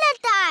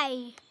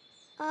holiday.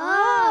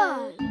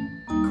 Oh.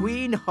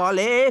 Queen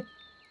Holly,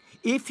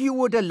 if you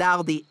would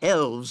allow the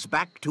elves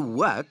back to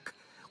work,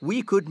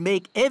 we could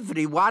make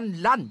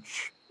everyone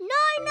lunch. No.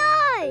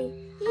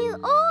 You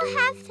all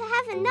have to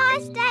have a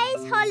nice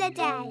day's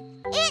holiday.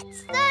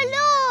 It's the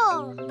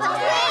law. But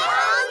we're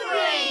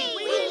hungry.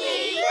 We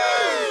need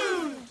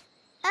food.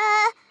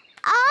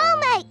 I'll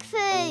make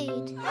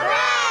food.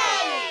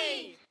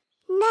 Hooray!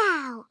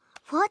 Now,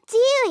 what do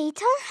you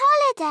eat on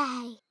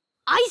holiday?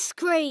 Ice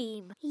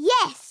cream.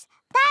 Yes,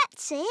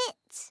 that's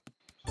it.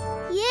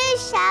 You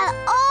shall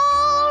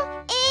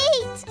all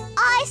eat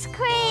ice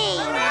cream.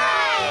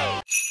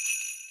 Hooray!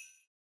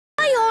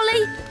 Hi,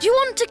 Holly. Do you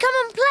want to come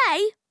and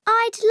play?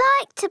 I'd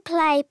like to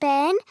play,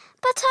 Ben,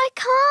 but I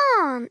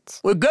can't.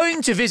 We're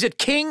going to visit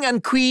King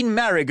and Queen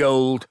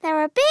Marigold.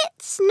 They're a bit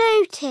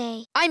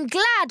snooty. I'm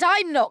glad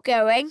I'm not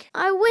going.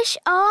 I wish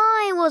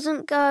I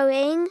wasn't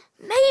going.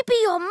 Maybe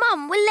your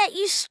mum will let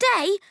you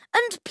stay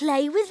and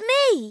play with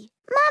me.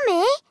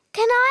 Mummy,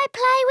 can I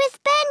play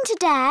with Ben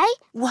today?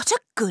 What a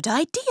good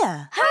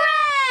idea.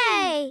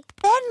 Hooray!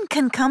 Ben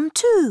can come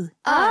too.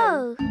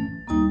 Oh.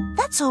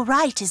 That's all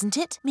right, isn't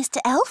it, Mr.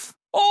 Elf?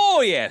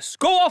 Oh, yes.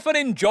 Go off and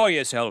enjoy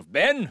yourself,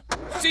 Ben.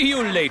 See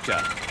you later.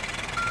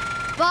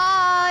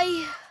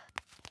 Bye.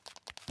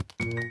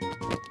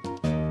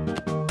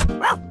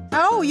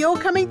 Oh, you're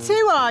coming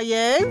too, are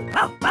you?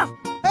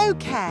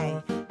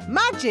 OK.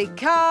 Magic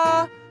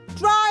car,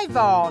 drive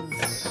on.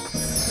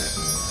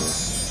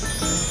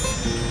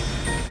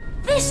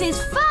 This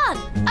is fun!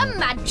 A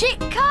magic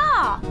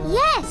car!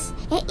 Yes,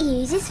 it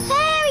uses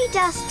fairy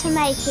dust to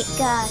make it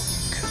go.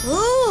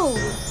 Cool!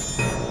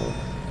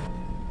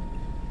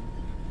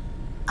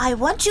 I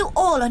want you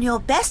all on your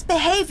best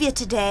behaviour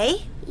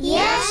today.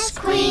 Yes,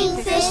 Queen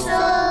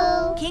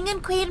Thistle. King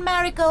and Queen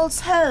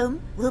Marigold's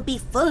home will be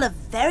full of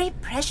very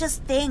precious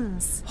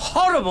things.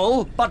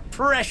 Horrible, but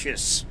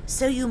precious.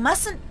 So you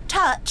mustn't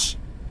touch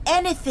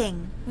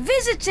anything.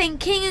 Visiting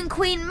King and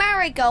Queen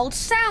Marigold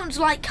sounds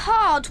like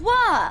hard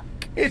work.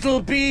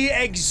 It'll be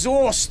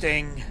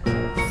exhausting.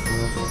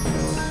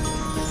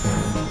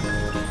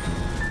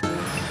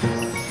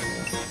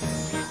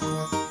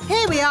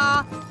 Here we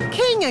are,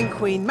 King and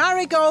Queen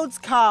Marigold's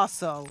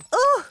castle.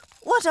 Oh,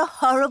 what a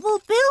horrible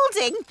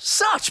building.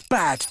 Such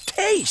bad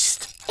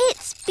taste.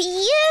 It's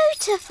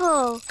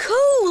beautiful.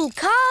 Cool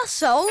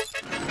castle.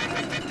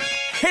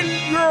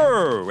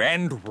 Hello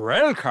and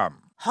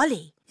welcome.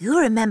 Holly, you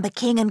remember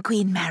King and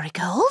Queen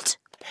Marigold?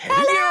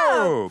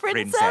 Hello,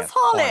 Princess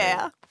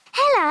Holly.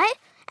 Hello,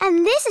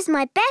 and this is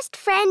my best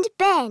friend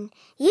Ben.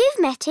 You've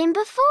met him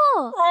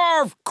before.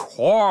 Of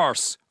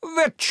course,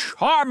 the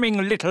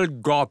charming little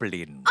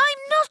goblin. I'm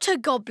not a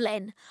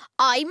goblin.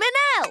 I'm an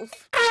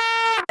elf.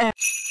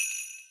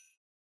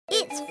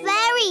 It's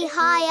very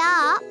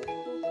high up,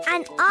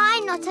 and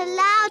I'm not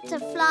allowed to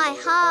fly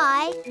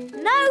high.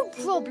 No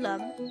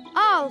problem.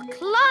 I'll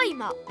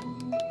climb up.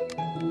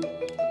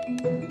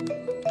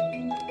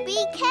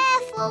 Be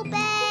careful,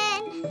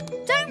 Ben.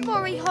 Don't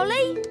worry,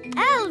 Holly.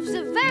 Elves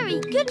are very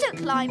good at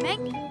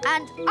climbing,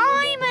 and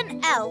I'm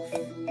an elf.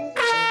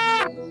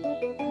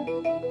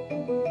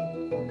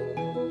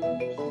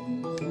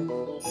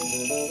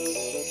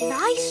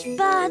 Nice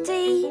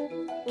birdie.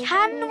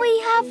 Can we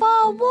have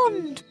our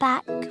wand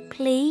back,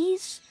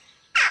 please?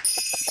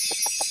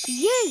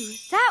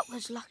 That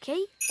was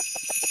lucky.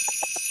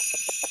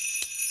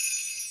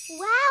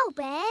 Wow,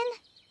 Ben.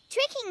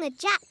 Tricking the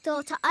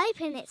jackdaw to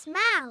open its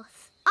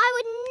mouth. I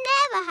would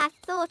never have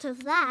thought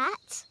of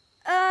that.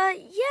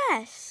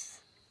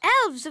 Yes.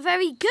 Elves are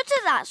very good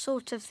at that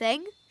sort of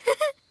thing.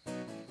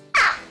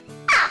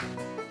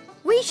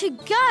 We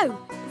should go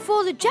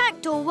before the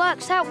jackdaw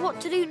works out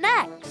what to do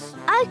next.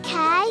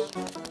 OK.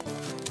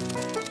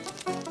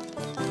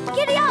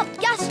 Giddy up,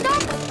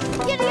 Gaston!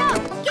 Giddy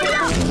up! Giddy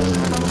up!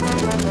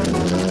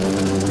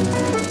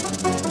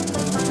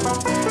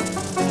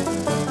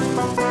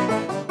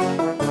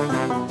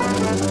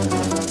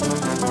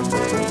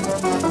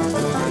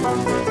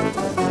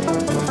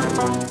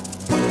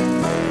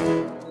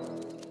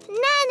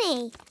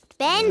 Nanny,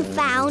 Ben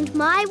found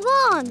my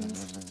wand.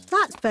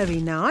 That's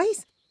very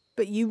nice,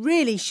 but you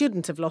really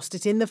shouldn't have lost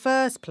it in the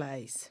first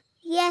place.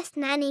 Yes,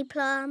 Nanny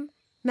Plum.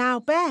 Now,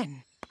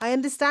 Ben, I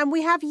understand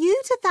we have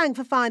you to thank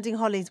for finding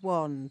Holly's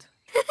wand.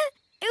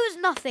 It was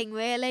nothing,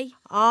 really.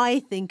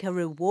 I think a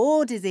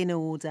reward is in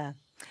order.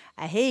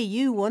 I hear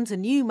you want a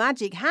new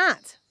magic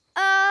hat.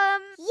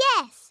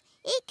 Yes,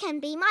 it can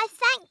be my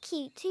thank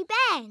you to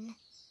Ben.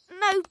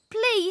 No,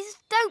 please,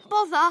 don't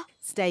bother.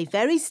 Stay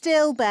very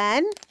still,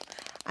 Ben.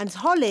 And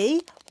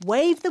Holly,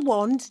 wave the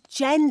wand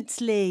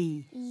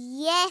gently.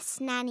 Yes,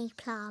 Nanny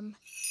Plum.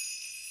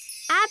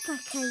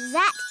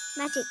 Abracazat,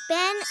 Magic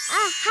Ben,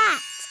 a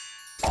hat.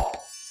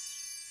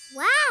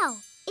 Wow,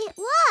 it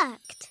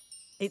worked.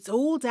 It's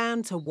all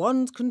down to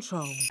wand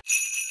control.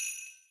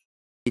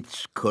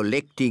 It's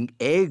collecting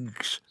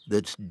eggs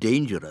that's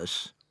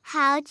dangerous.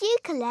 How do you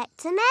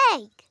collect an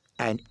egg?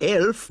 An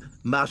elf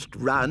must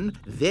run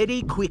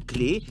very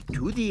quickly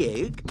to the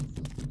egg,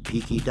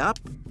 pick it up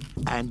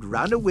and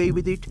run away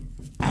with it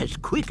as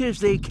quick as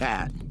they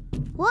can.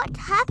 What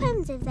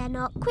happens if they're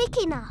not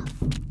quick enough?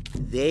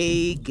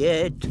 They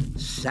get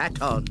sat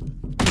on.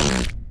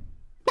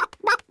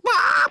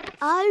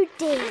 Oh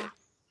dear.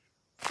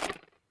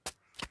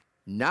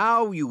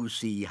 Now you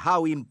see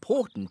how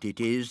important it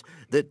is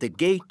that the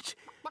gate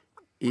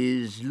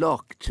is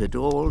locked at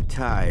all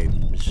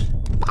times.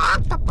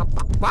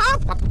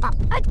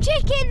 A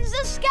chicken's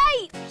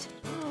escaped!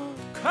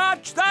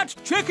 Catch that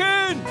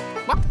chicken!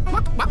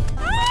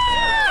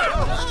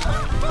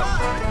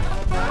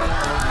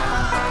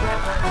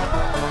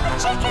 The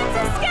chicken's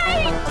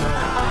escaped!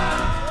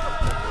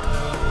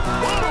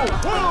 Whoa,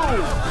 whoa!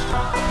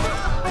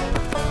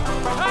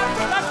 Catch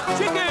that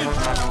chicken!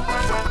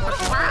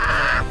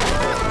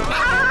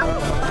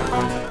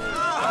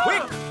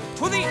 Quick,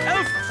 to the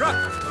elf truck!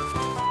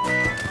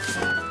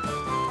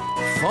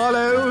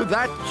 Follow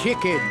that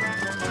chicken.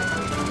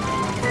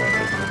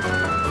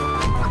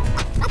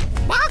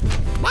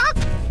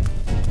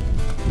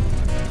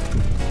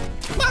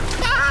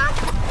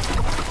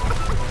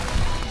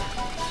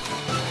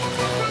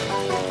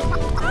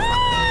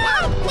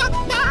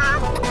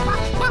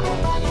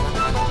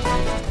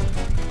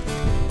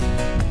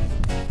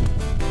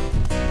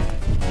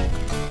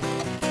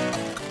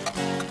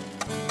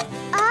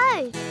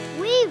 Oh,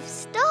 we've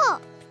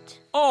stopped.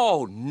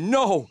 Oh,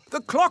 no!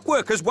 The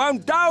clockwork has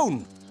wound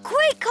down!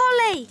 Quick,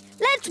 Holly!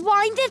 Let's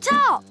wind it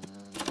up!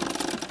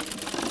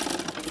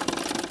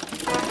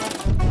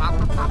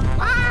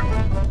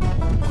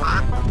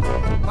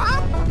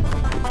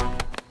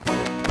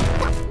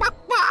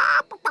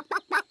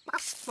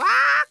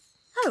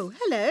 Oh,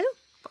 hello.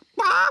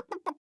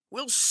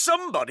 Will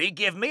somebody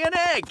give me an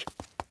egg?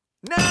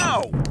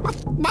 Now!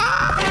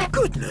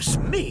 Goodness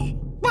me!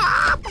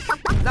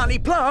 Nanny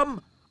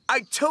Plum,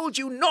 I told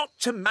you not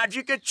to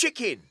magic a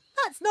chicken.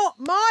 That's not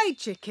my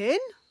chicken.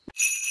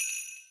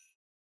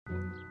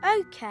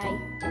 OK,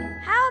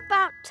 how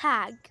about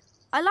tag?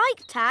 I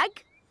like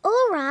tag.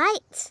 All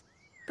right.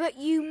 But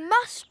you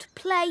must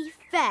play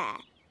fair.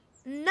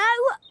 No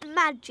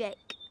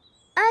magic.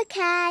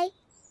 OK.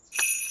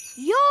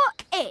 You're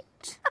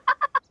it.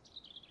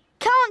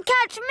 Can't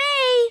catch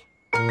me.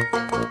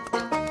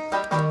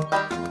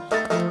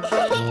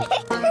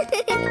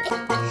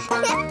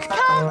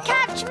 Can't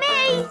catch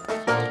me.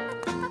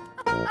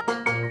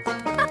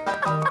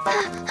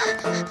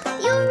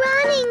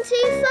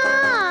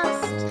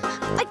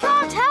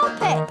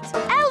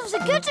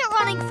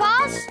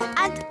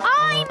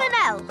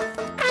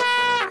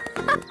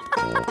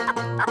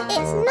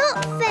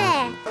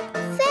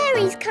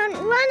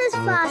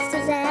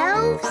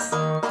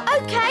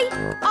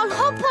 I'll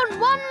hop on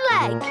one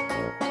leg.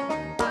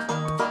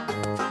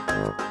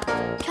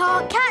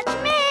 Can't catch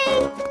me.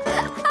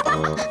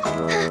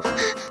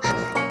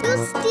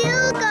 You're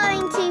still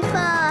going too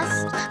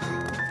fast.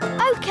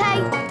 OK,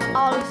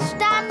 I'll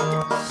stand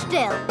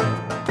still.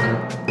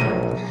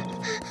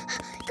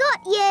 Got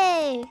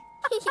you.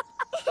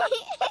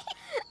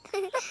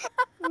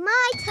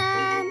 My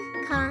turn.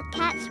 Can't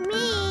catch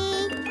me.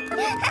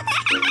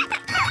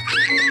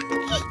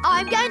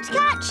 I'm going to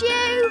catch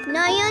you.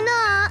 No, you're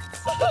not.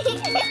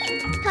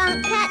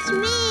 Can't catch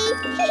me.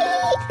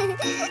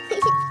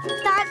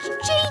 That's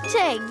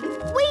cheating.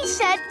 We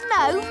said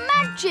no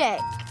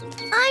magic.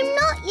 I'm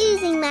not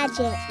using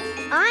magic.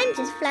 I'm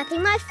just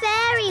flapping my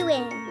fairy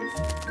wings.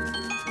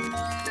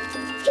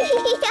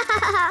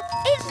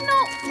 It's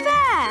not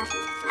fair.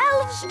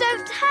 Elves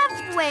don't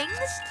have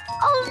wings.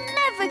 I'll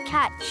never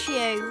catch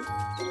you.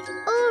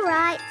 All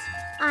right,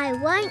 I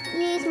won't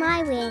use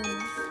my wings.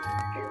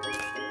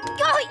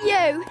 Got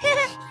you!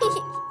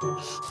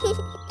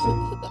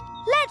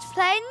 Let's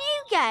play a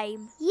new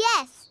game.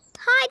 Yes,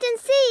 hide and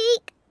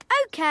seek.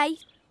 OK,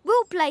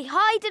 we'll play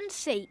hide and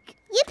seek.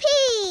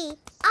 Yippee!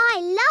 I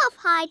love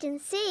hide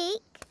and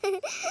seek.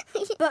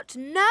 But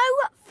no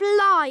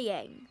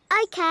flying.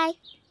 OK,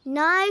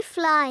 no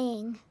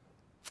flying.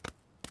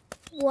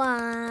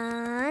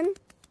 1,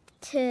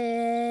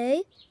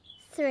 2,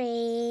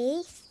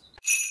 3.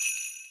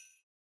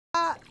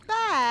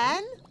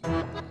 Ben?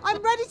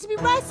 I'm ready to be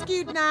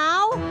rescued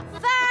now.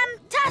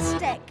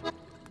 Fantastic!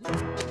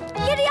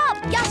 Giddy up,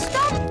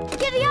 Gaston!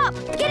 Giddy up,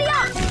 giddy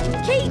up!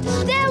 Keep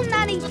still,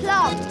 Nanny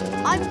Plum.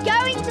 I'm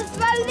going to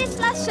throw this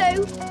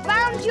lasso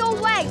round your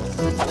waist.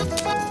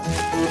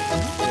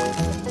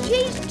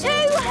 She's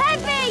too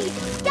heavy!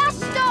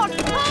 Gaston,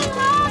 pull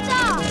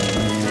harder!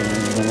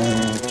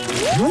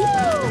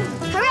 Woo!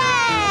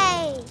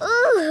 Hooray!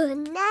 Ooh,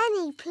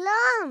 Nanny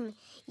Plum,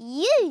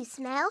 you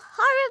smell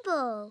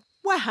horrible.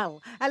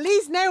 Well, at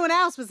least no one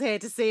else was here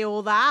to see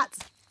all that.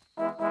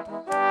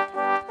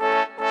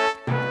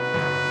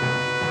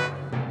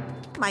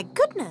 My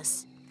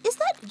goodness, is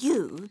that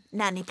you,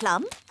 Nanny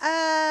Plum?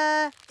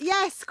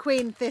 Yes,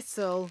 Queen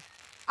Thistle.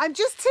 I'm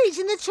just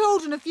teaching the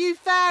children a few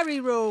fairy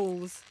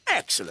rules.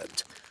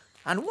 Excellent.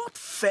 And what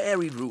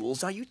fairy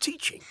rules are you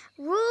teaching?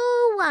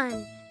 Rule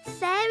 1.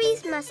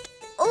 Fairies must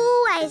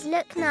always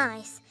look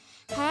nice.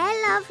 Hair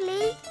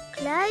lovely,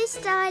 clothes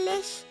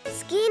stylish,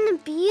 skin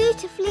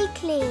beautifully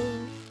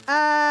clean.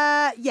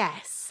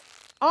 Yes.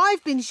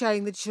 I've been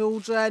showing the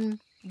children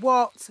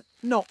what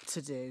not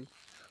to do.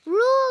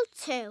 Rule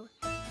 2.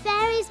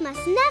 Fairies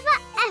must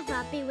never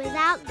ever be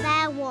without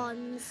their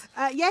wands.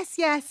 Yes,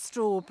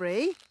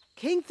 Strawberry.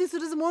 King Thistle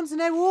doesn't want to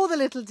know all the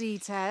little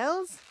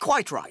details.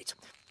 Quite right.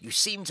 You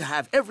seem to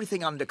have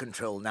everything under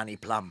control, Nanny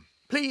Plum.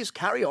 Please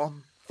carry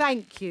on.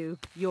 Thank you,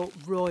 Your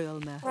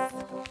Royalness.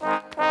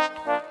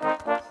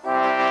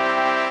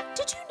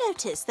 Did you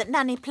notice that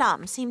Nanny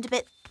Plum seemed a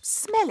bit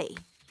smelly?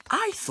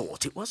 I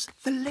thought it was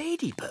the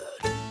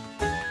ladybird.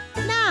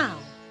 Now,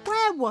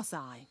 where was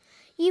I?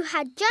 You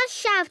had just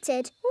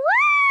shouted,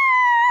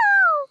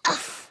 "Woo!"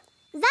 Uff.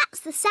 That's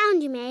the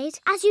sound you made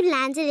as you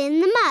landed in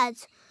the mud.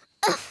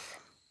 Uff.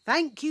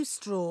 Thank you,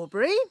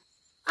 Strawberry.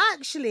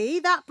 Actually,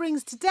 that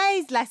brings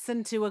today's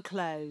lesson to a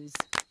close.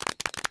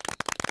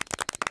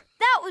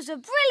 That was a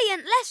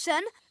brilliant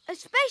lesson,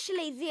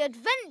 especially the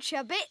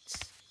adventure bits.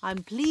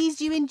 I'm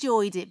pleased you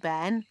enjoyed it,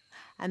 Ben,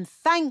 and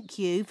thank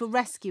you for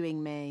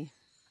rescuing me.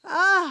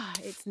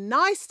 It's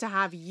nice to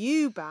have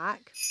you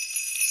back.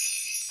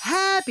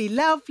 Hair be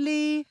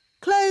lovely,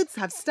 clothes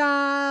have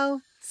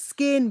style,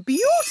 skin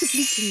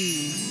beautifully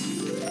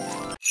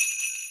clean.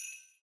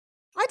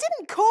 I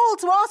didn't call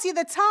to ask you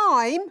the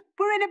time.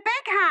 We're in a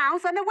big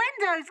house and the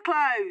window's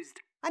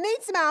closed. I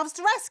need some elves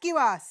to rescue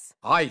us.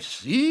 I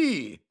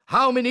see.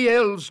 How many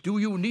elves do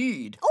you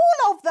need?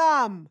 All of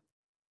them.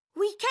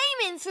 We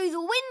came in through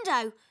the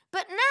window,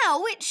 but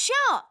now it's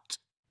shut.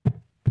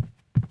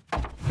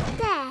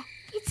 There,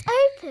 it's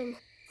open.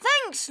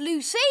 Thanks,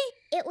 Lucy.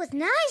 It was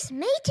nice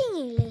meeting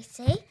you,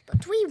 Lucy,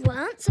 but we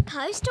weren't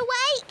supposed to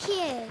wake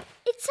you.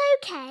 It's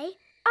OK.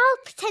 I'll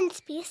pretend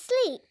to be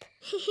asleep.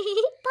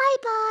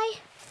 Bye-bye.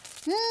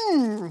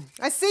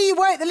 I see you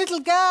woke the little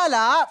girl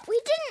up. We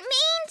didn't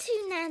mean to,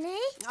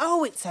 Nanny.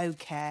 Oh, it's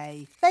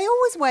OK. They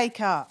always wake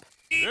up.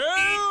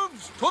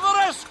 Elves to the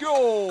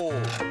rescue!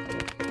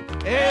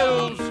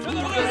 Elves to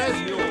the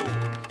rescue!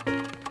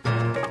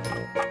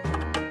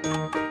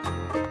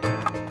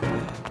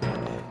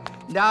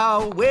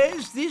 Now,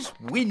 where's this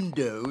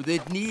window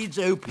that needs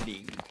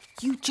opening?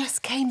 You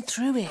just came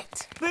through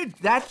it. But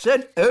that's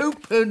an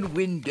open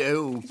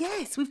window.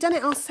 Yes, we've done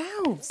it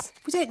ourselves.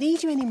 We don't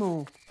need you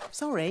anymore.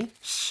 Sorry.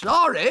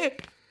 Sorry?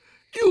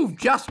 You've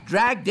just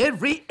dragged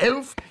every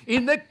elf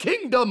in the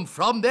kingdom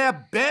from their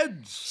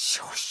beds.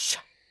 Shush.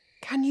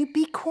 Can you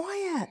be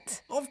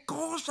quiet? Of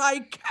course I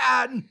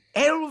can.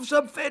 Elves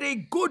are very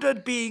good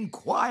at being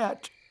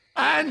quiet.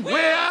 And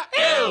we're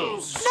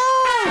elves!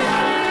 No!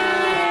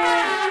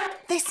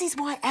 This is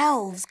why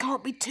elves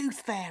can't be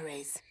tooth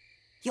fairies.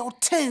 You're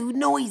too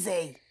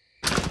noisy.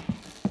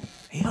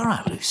 Are you all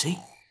right, Lucy?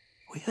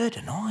 We heard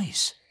a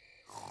noise.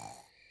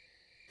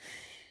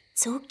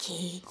 It's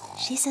okay.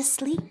 She's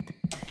asleep.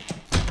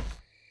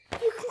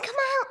 You can come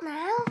out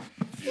now.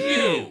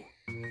 Phew!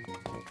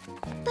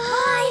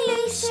 Bye,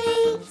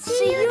 Lucy.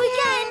 See you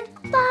again.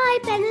 Bye,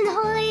 Ben and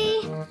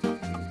Holly.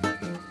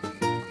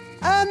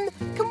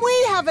 Can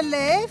we have a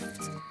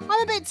lift?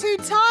 I'm a bit too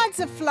tired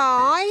to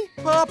fly.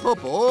 Hop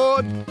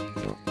aboard.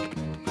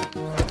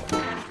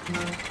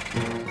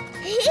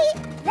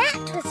 That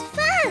was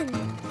fun.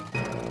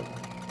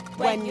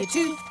 When your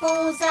tooth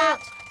falls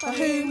out, for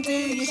whom do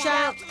you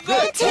shout?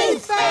 The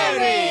Tooth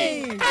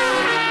Fairy!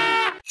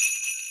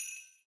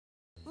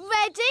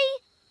 Ready,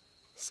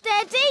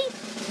 steady,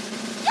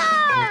 go!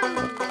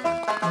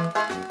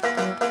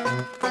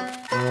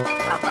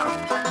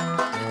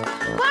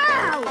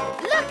 Wow!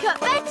 Look at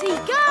Betty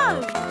go!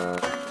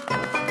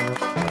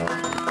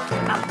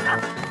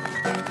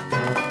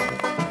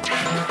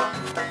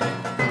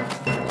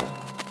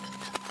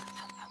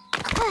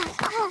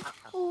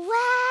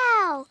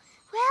 Wow!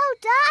 Well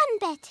done,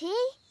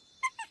 Betty.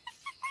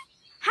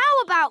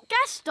 How about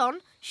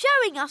Gaston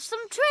showing us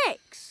some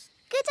tricks?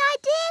 Good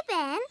idea,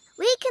 Ben.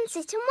 We can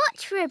sit and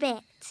watch for a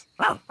bit.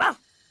 Look,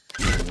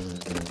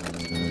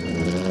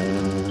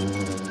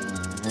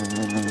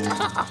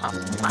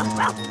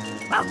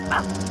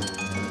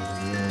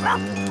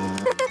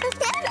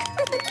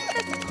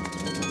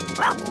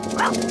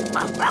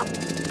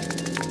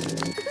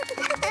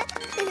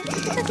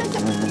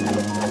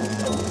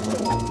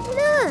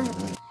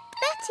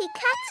 Betty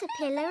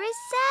Caterpillar is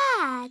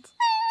sad.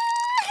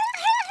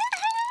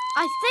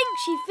 I think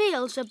she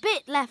feels a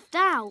bit left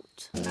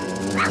out.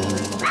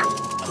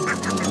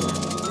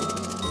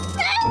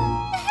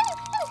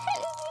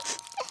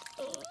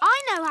 I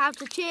know how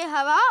to cheer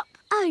her up.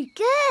 Oh,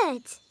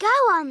 good. Go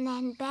on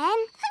then,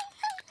 Ben.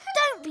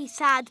 Don't be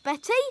sad,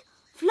 Betty.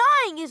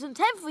 Flying isn't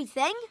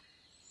everything.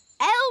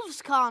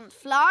 Elves can't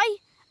fly,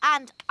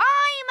 and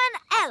I'm an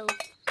elf.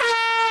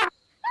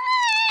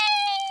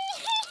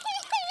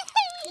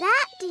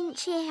 That didn't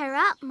cheer her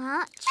up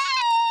much.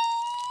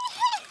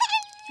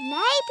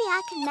 Maybe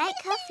I can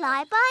make her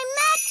fly by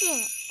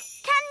magic.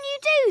 Can you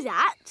do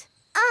that?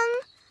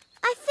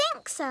 I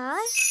think so.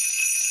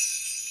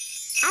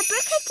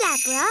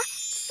 Abracadabra,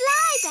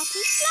 fly,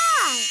 Betty,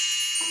 fly.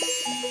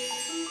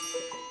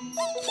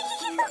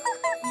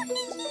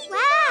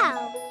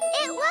 Wow,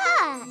 it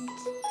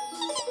worked.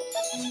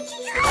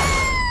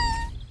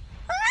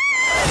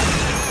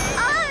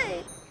 Oh,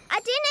 I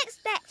didn't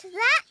expect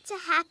that to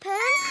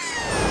happen.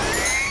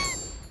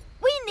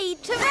 We need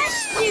to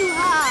rescue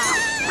her.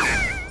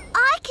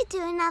 I could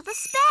do another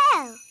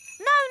spell.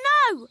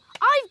 No,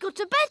 I've got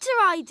a better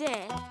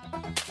idea.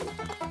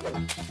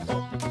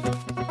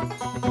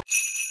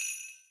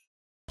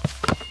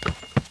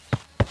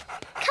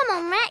 Come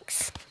on,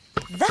 Rex.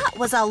 That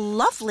was a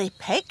lovely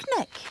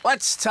picnic.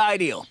 Let's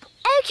tidy up.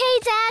 OK,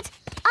 Dad.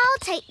 I'll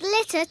take the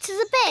litter to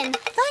the bin.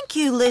 Thank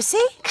you,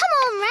 Lucy. Come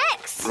on,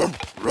 Rex.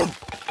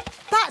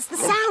 That's the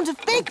sound of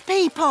big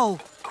people.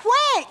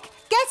 Quick,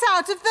 get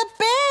out of the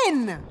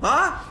bin.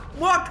 Huh?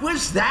 What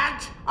was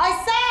that? I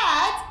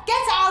said,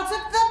 get out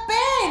of the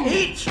bin.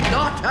 It's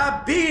not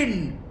a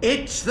bin.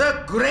 It's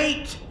the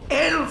Great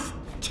Elf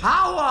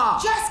Tower.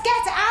 Just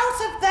get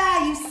out of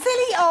there, you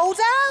silly old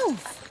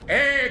elf.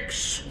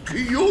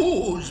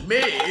 Excuse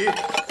me.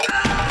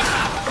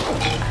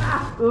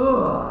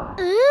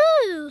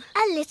 Ooh,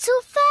 a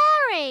little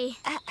fairy.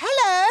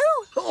 Hello.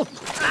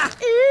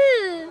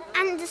 Ooh,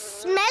 and a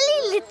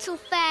smelly little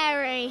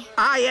fairy.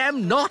 I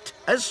am not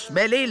a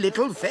smelly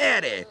little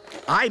fairy.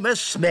 I'm a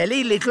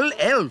smelly little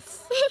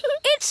elf.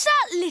 It's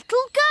that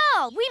little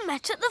girl we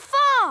met at the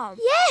farm.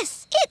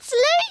 Yes, it's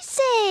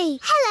Lucy.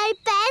 Hello,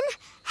 Ben.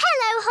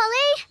 Hello,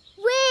 Holly.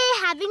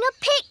 We're having a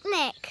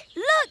picnic.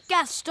 Look,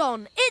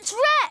 Gaston, it's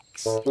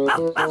Rex.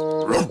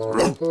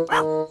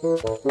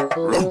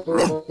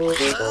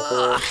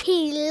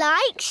 He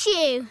likes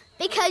you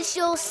because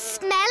you're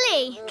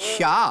smelly.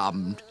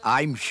 Charmed,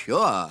 I'm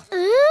sure.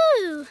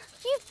 Ooh,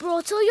 you've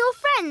brought all your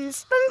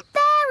friends from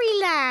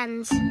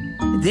Fairyland.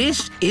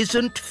 This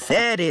isn't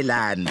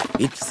Fairyland.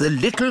 It's the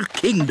Little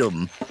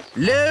Kingdom.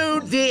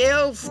 Load the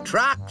elf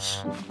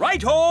trucks.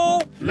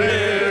 Right-ho!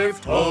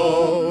 Lift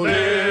ho,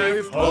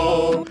 lift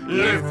ho,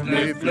 lift,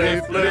 lift,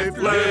 lift, lift,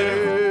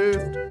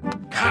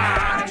 lift.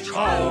 Catch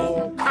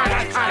ho,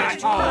 catch,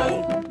 catch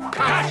ho,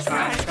 catch,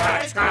 catch,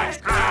 catch,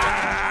 catch,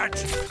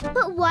 catch.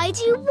 But why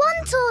do you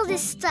want all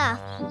this stuff?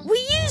 We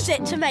use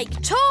it to make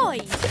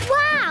toys.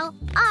 Wow,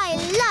 I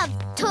love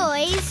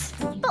toys.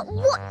 But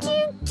what do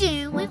you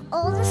do with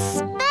all the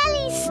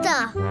smelly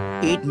stuff?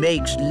 It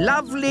makes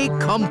lovely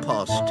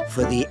compost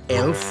for the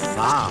elf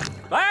farm.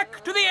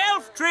 Back to the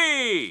elf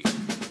tree!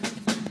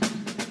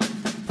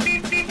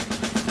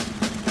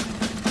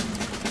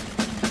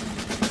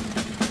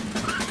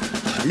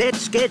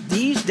 Let's get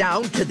these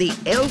down to the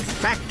elf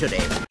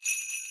factory.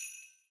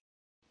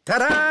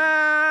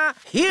 Ta-da!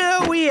 Here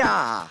we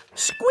are.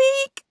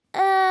 Squeak!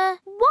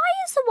 Why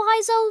is the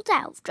wise old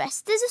elf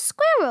dressed as a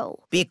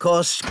squirrel?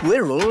 Because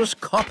squirrels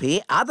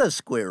copy other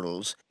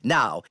squirrels.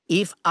 Now,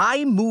 if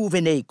I move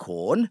an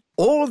acorn,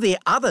 all the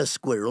other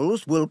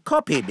squirrels will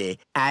copy me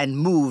and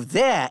move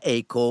their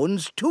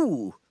acorns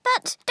too.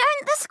 But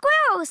don't the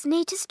squirrels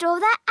need to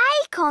store their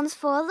acorns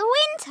for the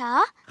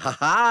winter?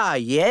 Ha-ha,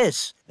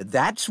 yes.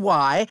 That's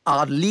why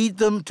I'll lead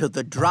them to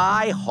the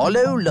dry,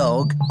 hollow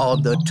log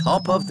on the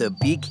top of the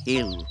big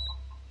hill.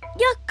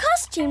 Your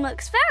costume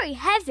looks very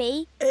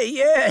heavy.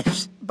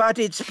 Yes, but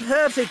it's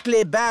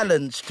perfectly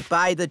balanced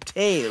by the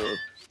tail.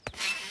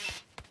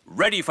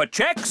 Ready for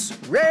checks?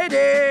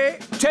 Ready!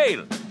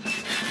 Tail.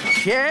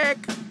 Check.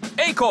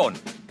 Acorn.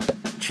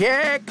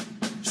 Check.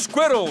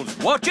 Squirrels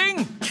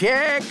watching?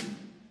 Check.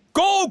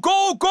 Go,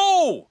 go,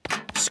 go!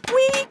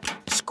 Squeak,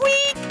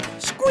 squeak,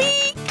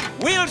 squeak.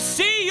 We'll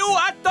see you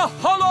at the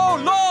hollow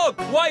log,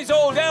 wise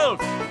old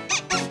elf.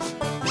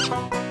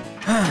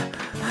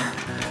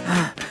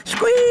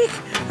 Squeak!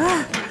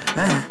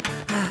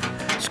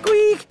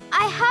 Squeak!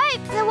 I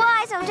hope the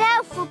wise old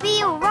elf will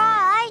be all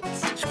right.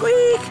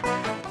 Squeak!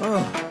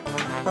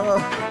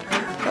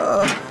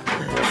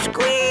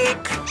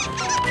 Squeak!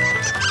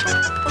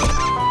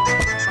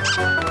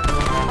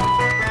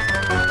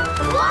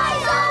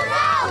 Wise old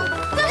elf!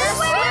 The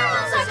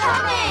squirrels are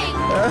coming!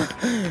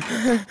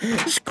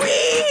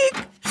 Squeak!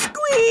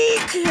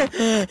 Squeak!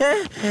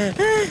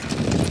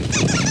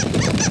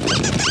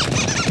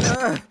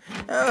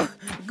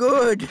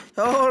 Good.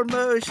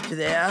 Almost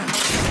there.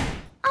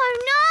 Oh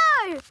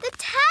no! The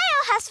tail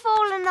has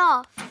fallen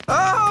off.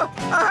 Oh,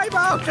 I'm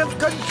out of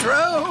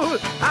control.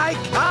 I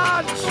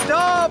can't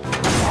stop.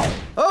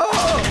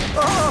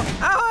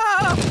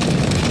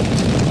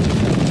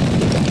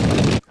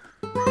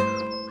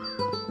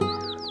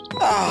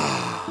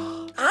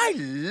 I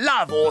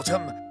love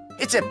autumn.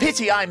 It's a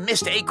pity I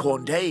missed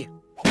Acorn Day.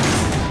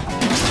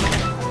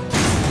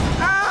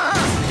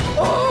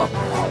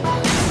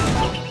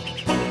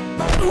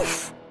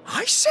 Oof!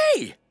 I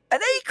say, an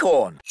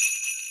acorn.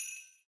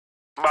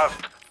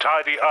 Must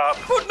tidy up.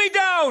 Put me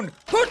down!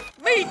 Put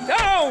me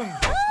down!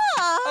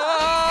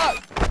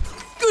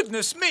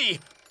 Goodness me!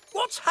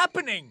 What's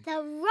happening?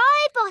 The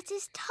robot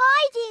is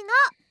tidying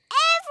up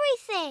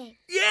everything.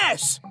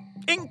 Yes,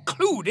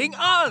 including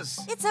us.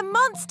 It's a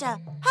monster.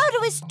 How do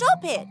we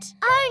stop it?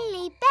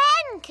 Only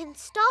Ben can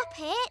stop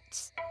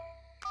it.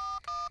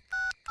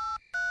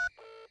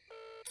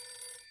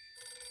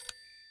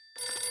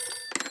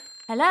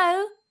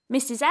 Hello,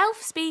 Mrs.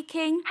 Elf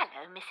speaking.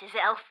 Hello, Mrs.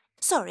 Elf.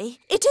 Sorry,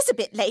 it is a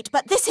bit late,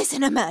 but this is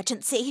an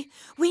emergency.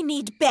 We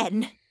need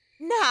Ben.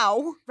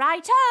 Now.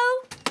 Righto.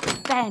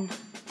 Ben,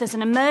 there's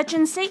an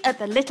emergency at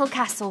the little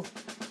castle.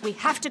 We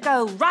have to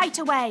go right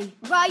away.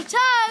 Righto!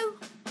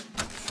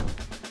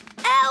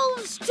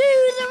 Elves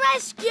to the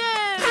rescue!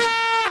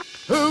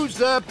 Who's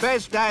the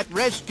best at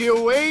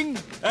rescuing?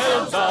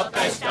 Elves are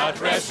best at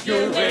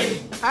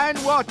rescuing. And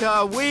what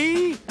are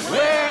we?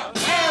 We're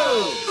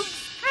elves!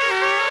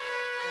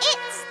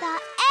 It's the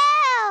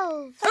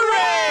elves!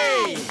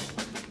 Hooray!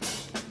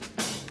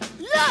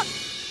 Look!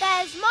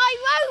 There's my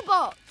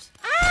robot!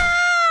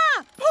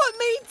 Ah! Put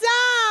me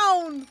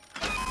down!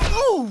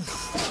 Oof!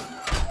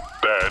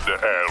 Bad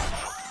elf.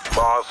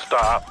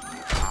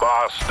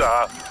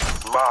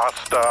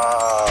 Master.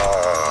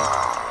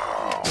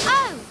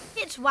 Oh,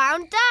 it's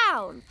wound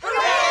down.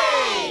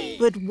 Hooray!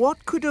 But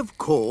what could have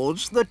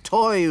caused the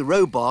toy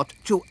robot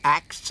to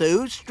act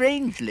so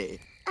strangely?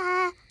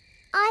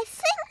 I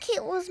think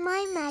it was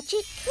my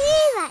magic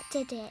key that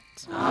did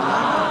it.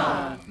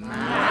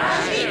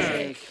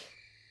 Magic!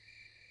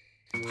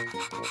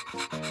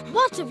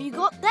 What have you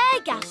got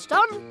there,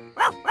 Gaston?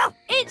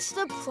 It's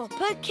the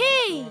proper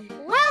key.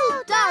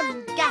 Well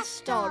done,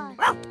 Gaston.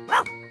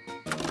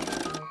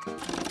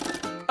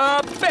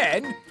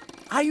 Ben,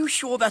 are you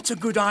sure that's a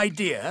good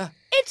idea?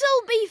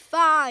 It'll be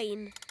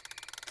fine.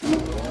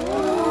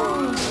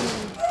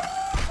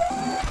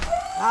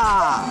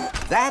 Ah,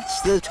 that's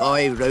the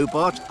toy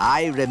robot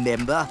I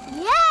remember.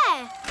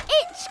 Yeah,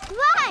 it's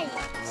great.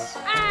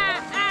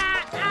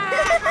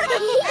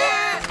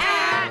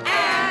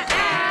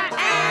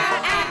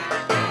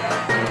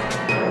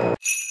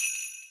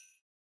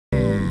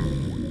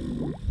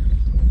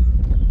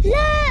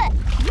 Look!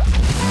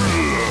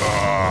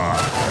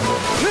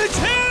 It's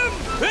him!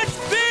 It's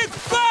Big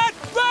Fat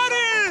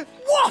Barry!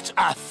 What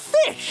a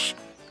fish!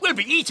 We'll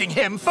be eating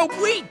him for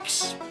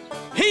weeks.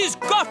 He's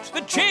got the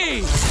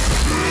cheese!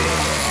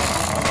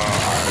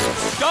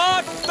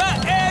 Start the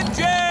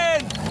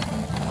engine!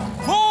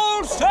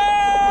 Full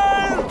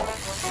sail!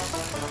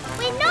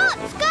 We're not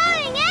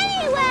going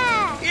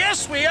anywhere!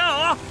 Yes, we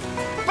are.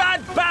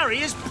 Bad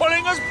Barry is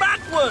pulling us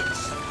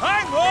backwards.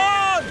 Hang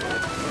on!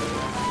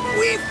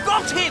 We've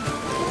got him!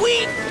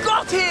 We've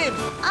got him!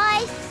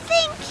 I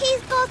think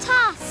he's got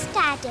us,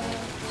 Daddy.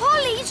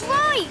 Holly's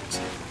right.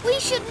 We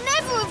should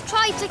never have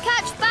tried to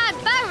catch Bad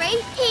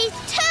Barry. He's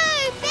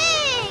too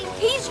big!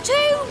 He's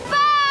too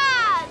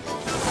bad!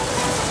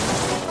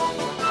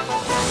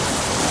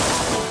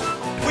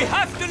 We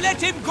have to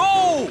let him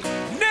go!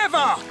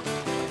 Never!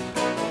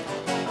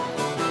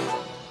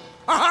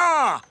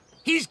 Ha-ha!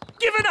 He's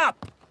given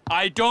up!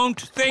 I don't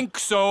think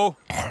so.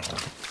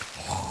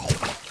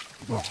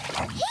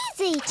 He's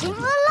eating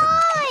the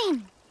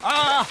line.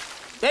 Ah,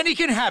 then he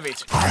can have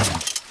it.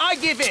 I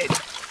give in.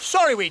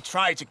 Sorry we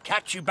tried to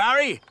catch you,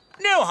 Barry.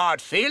 No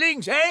hard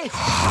feelings, eh?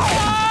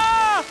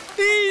 Ah!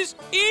 He's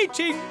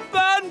eating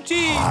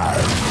Bunty!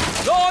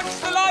 Launch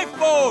the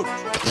lifeboat!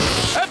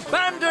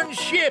 Abandon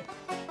ship!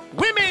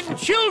 Women,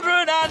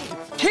 children and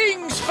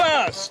kings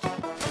first!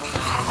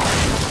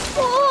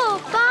 Poor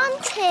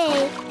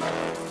Bunty.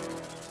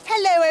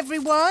 Hello,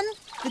 everyone.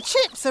 The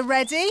chips are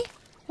ready.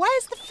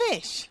 Where's the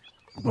fish?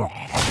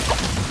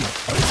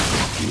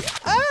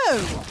 Oh,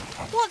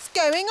 what's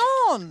going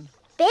on?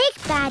 Big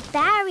Bad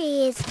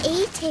Barry is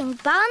eating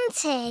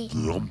Bunty.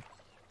 Yum,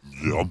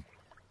 yum,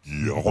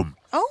 yum.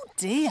 Oh,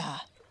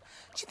 dear.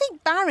 Do you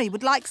think Barry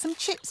would like some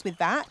chips with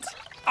that?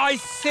 I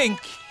think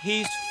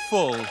he's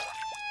full.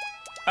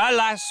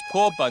 Alas,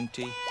 poor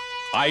Bunty.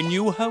 I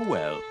knew her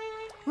well.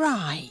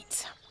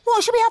 Right.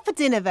 What shall we have for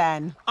dinner,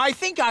 then? I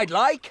think I'd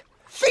like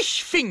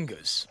fish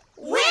fingers.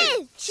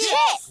 With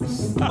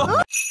chips.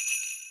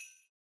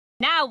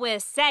 Now we're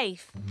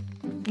safe.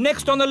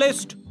 Next on the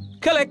list,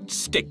 collect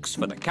sticks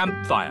for the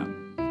campfire.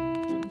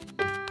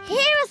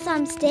 Here are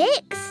some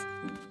sticks.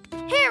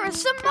 Here are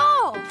some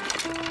more.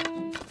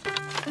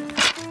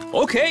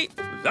 OK,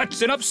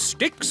 that's enough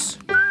sticks.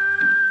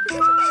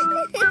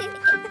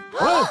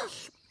 Oh.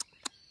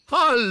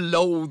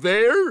 Hello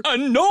there. A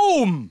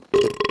gnome!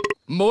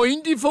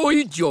 Mind if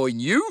I join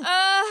you?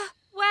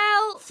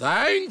 Well...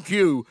 Thank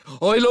you.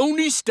 I'll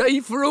only stay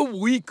for a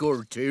week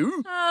or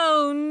two.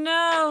 Oh,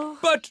 no.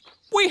 But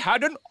we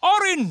had an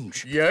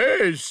orange.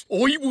 Yes,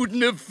 I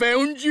wouldn't have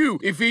found you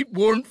if it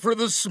weren't for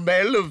the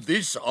smell of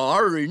this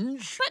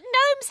orange. But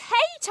gnomes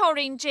hate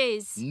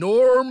oranges.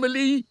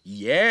 Normally,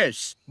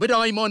 yes, but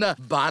I'm on a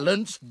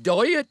balanced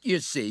diet, you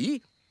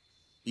see.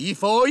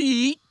 If I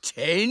eat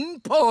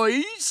 10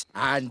 pies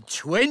and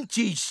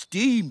 20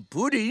 steamed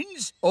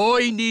puddings,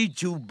 I need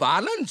to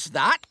balance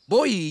that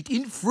by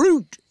eating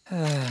fruit.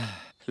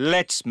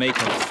 Let's make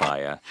a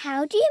fire.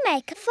 How do you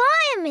make a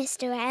fire,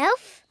 Mr.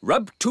 Elf?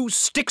 Rub 2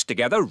 sticks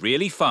together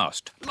really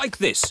fast, like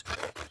this.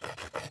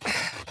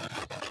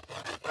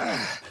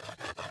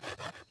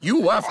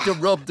 You have to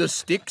rub the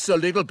sticks a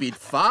little bit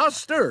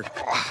faster.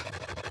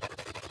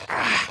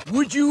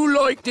 Would you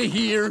like to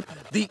hear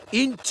the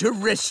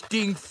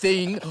interesting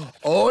thing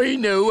I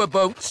know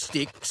about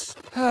sticks?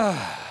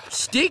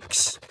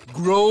 Sticks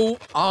grow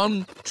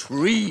on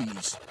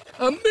trees.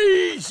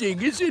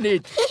 Amazing, isn't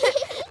it?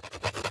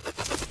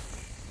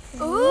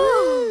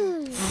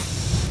 Ooh.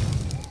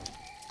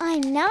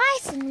 I'm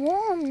nice and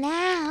warm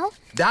now.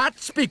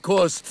 That's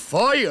because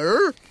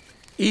fire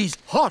is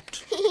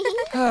hot.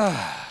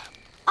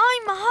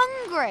 I'm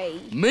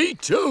hungry. Me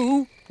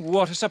too.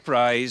 What a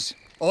surprise.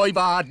 I've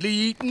hardly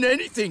eaten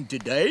anything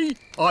today.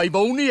 I've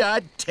only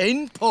had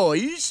 10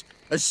 pies,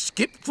 a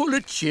skipful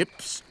of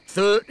chips,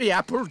 30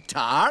 apple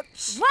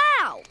tarts.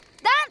 Wow,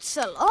 that's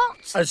a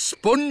lot. A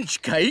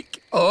sponge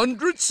cake,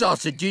 100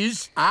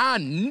 sausages,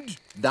 and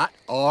that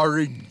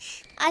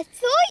orange. I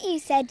thought you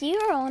said you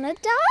were on a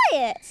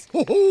diet.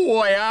 Oh,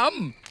 I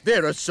am.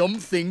 There are some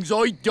things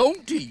I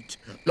don't eat,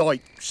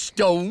 like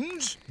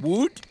stones,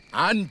 wood,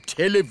 and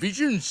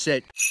television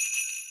sets.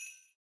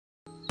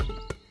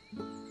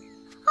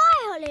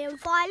 Hi, Holly and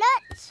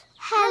Violet.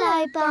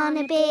 Hello,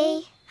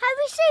 Barnaby. Have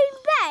you seen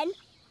Ben?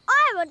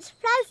 I want to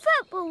play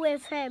football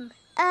with him.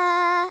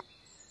 I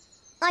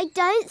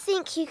don't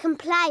think you can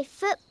play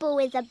football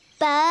with a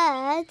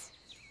bird.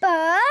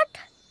 Bird?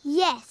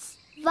 Yes.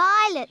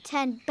 Violet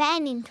turned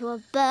Ben into a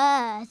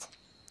bird.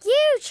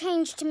 You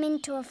changed him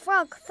into a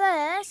frog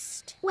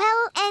first.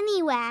 Well,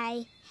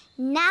 anyway,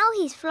 now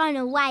he's flown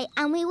away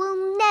and we will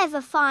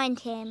never find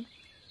him.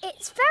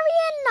 It's very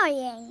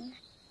annoying.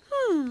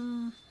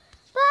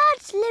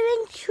 Birds live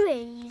in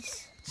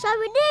trees, so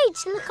we need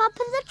to look up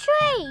in the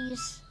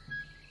trees.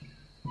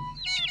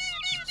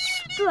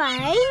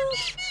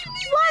 Strange.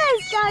 One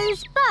of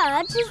those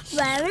birds is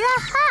wearing a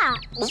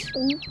hat.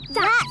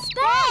 That's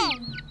Ben.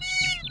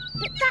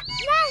 But that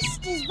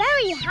nest is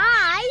very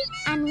high.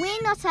 And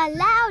we're not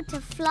allowed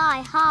to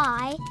fly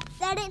high.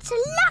 Then it's a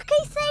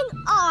lucky thing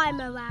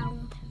I'm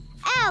around.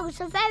 Elves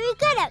are very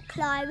good at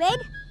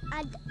climbing.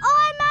 And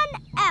I'm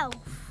an elf.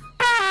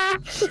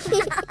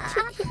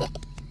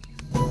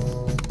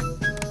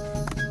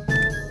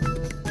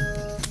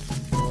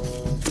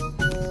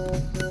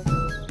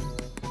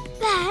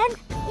 Ben,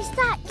 is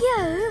that you?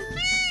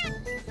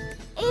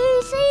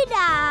 Easy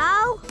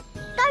now.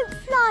 Don't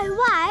fly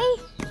away.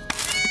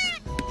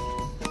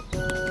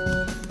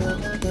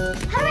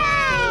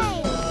 Hooray!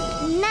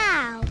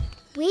 Now,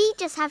 we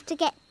just have to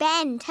get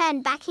Ben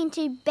turned back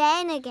into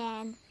Ben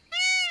again.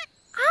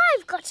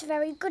 I've got a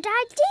very good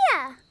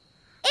idea.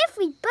 If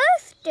we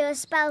both do a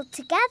spell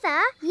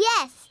together...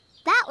 Yes,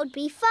 that would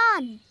be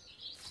fun.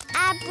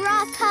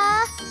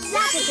 Abracadabra.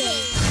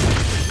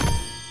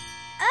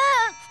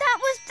 That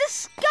was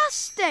disgusting.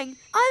 disgusting.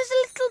 I was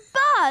a little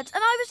bird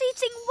and I was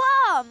eating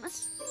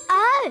worms.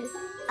 Oh,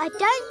 I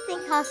don't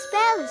think our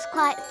spell is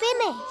quite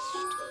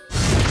finished.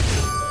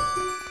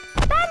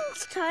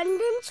 Ben's turned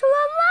into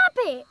a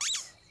rabbit.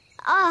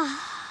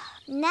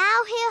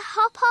 Now he'll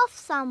hop off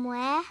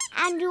somewhere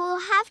and we'll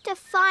have to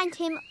find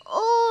him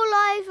all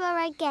over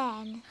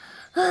again.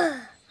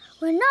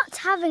 We're not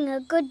having a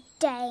good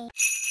day.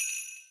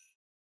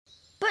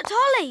 But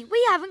Holly,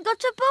 we haven't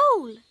got a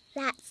ball.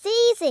 That's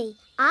easy.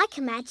 I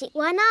can magic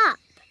one up.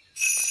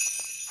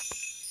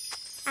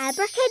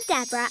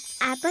 Abracadabra,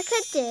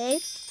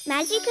 abracadoo,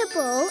 magic a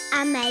ball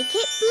and make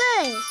it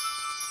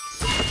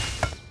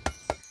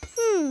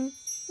blue.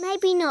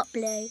 Maybe not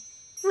blue.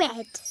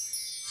 Red.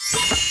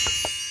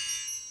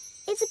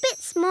 It's a bit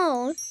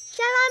small.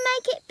 Shall I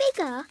make it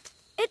bigger?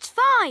 It's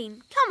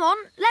fine. Come on,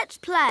 let's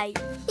play.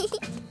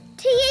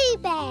 To you,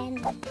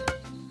 Ben.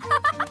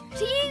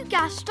 To you,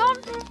 Gaston.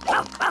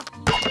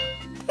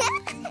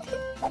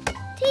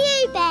 To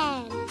you,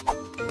 Ben.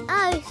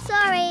 Oh,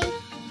 sorry.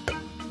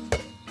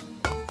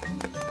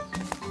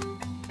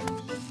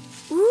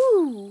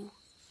 Ooh.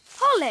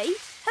 Holly,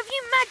 have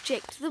you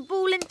magicked the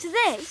ball into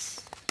this?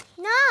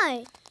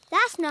 No,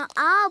 that's not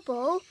our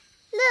ball.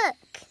 Look.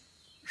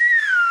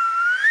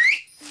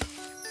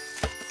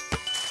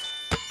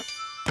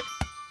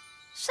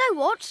 So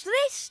what's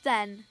this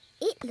then?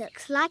 It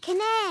looks like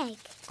an egg.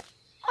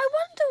 I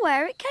wonder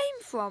where it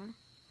came from.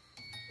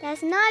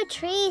 There's no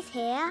trees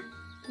here.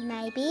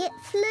 Maybe it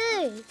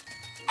flew.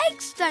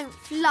 Eggs don't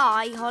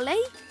fly,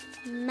 Holly.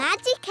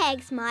 Magic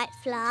eggs might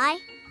fly.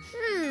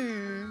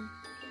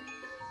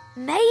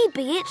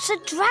 Maybe it's a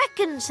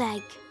dragon's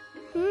egg.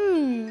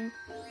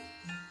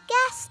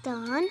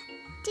 Gaston,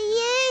 do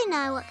you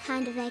know what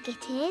kind of egg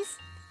it is?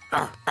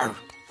 I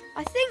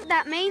think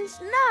that means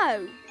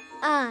no.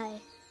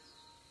 Oh.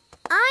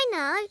 I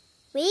know.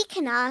 We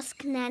can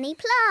ask Nanny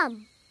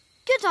Plum.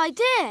 Good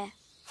idea.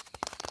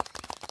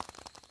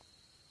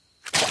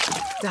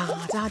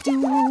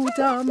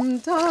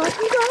 Da-da-doo-dum-da-dee-da.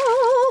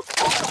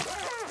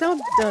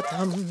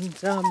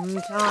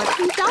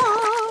 Dum-da-dum-dum-da-dee-da.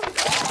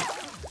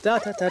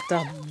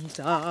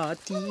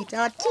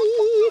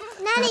 Da-da-da-dum-da-dee-da-dee.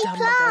 Nanny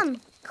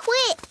Plum,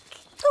 quick.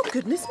 Oh,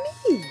 goodness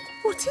me.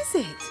 What is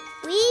it?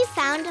 We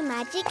found a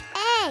magic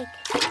egg.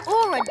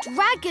 Or a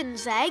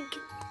dragon's egg.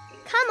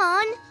 Come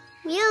on,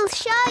 we'll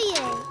show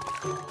you.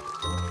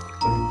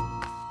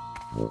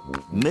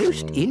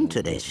 Most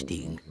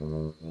interesting.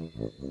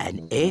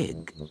 An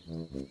egg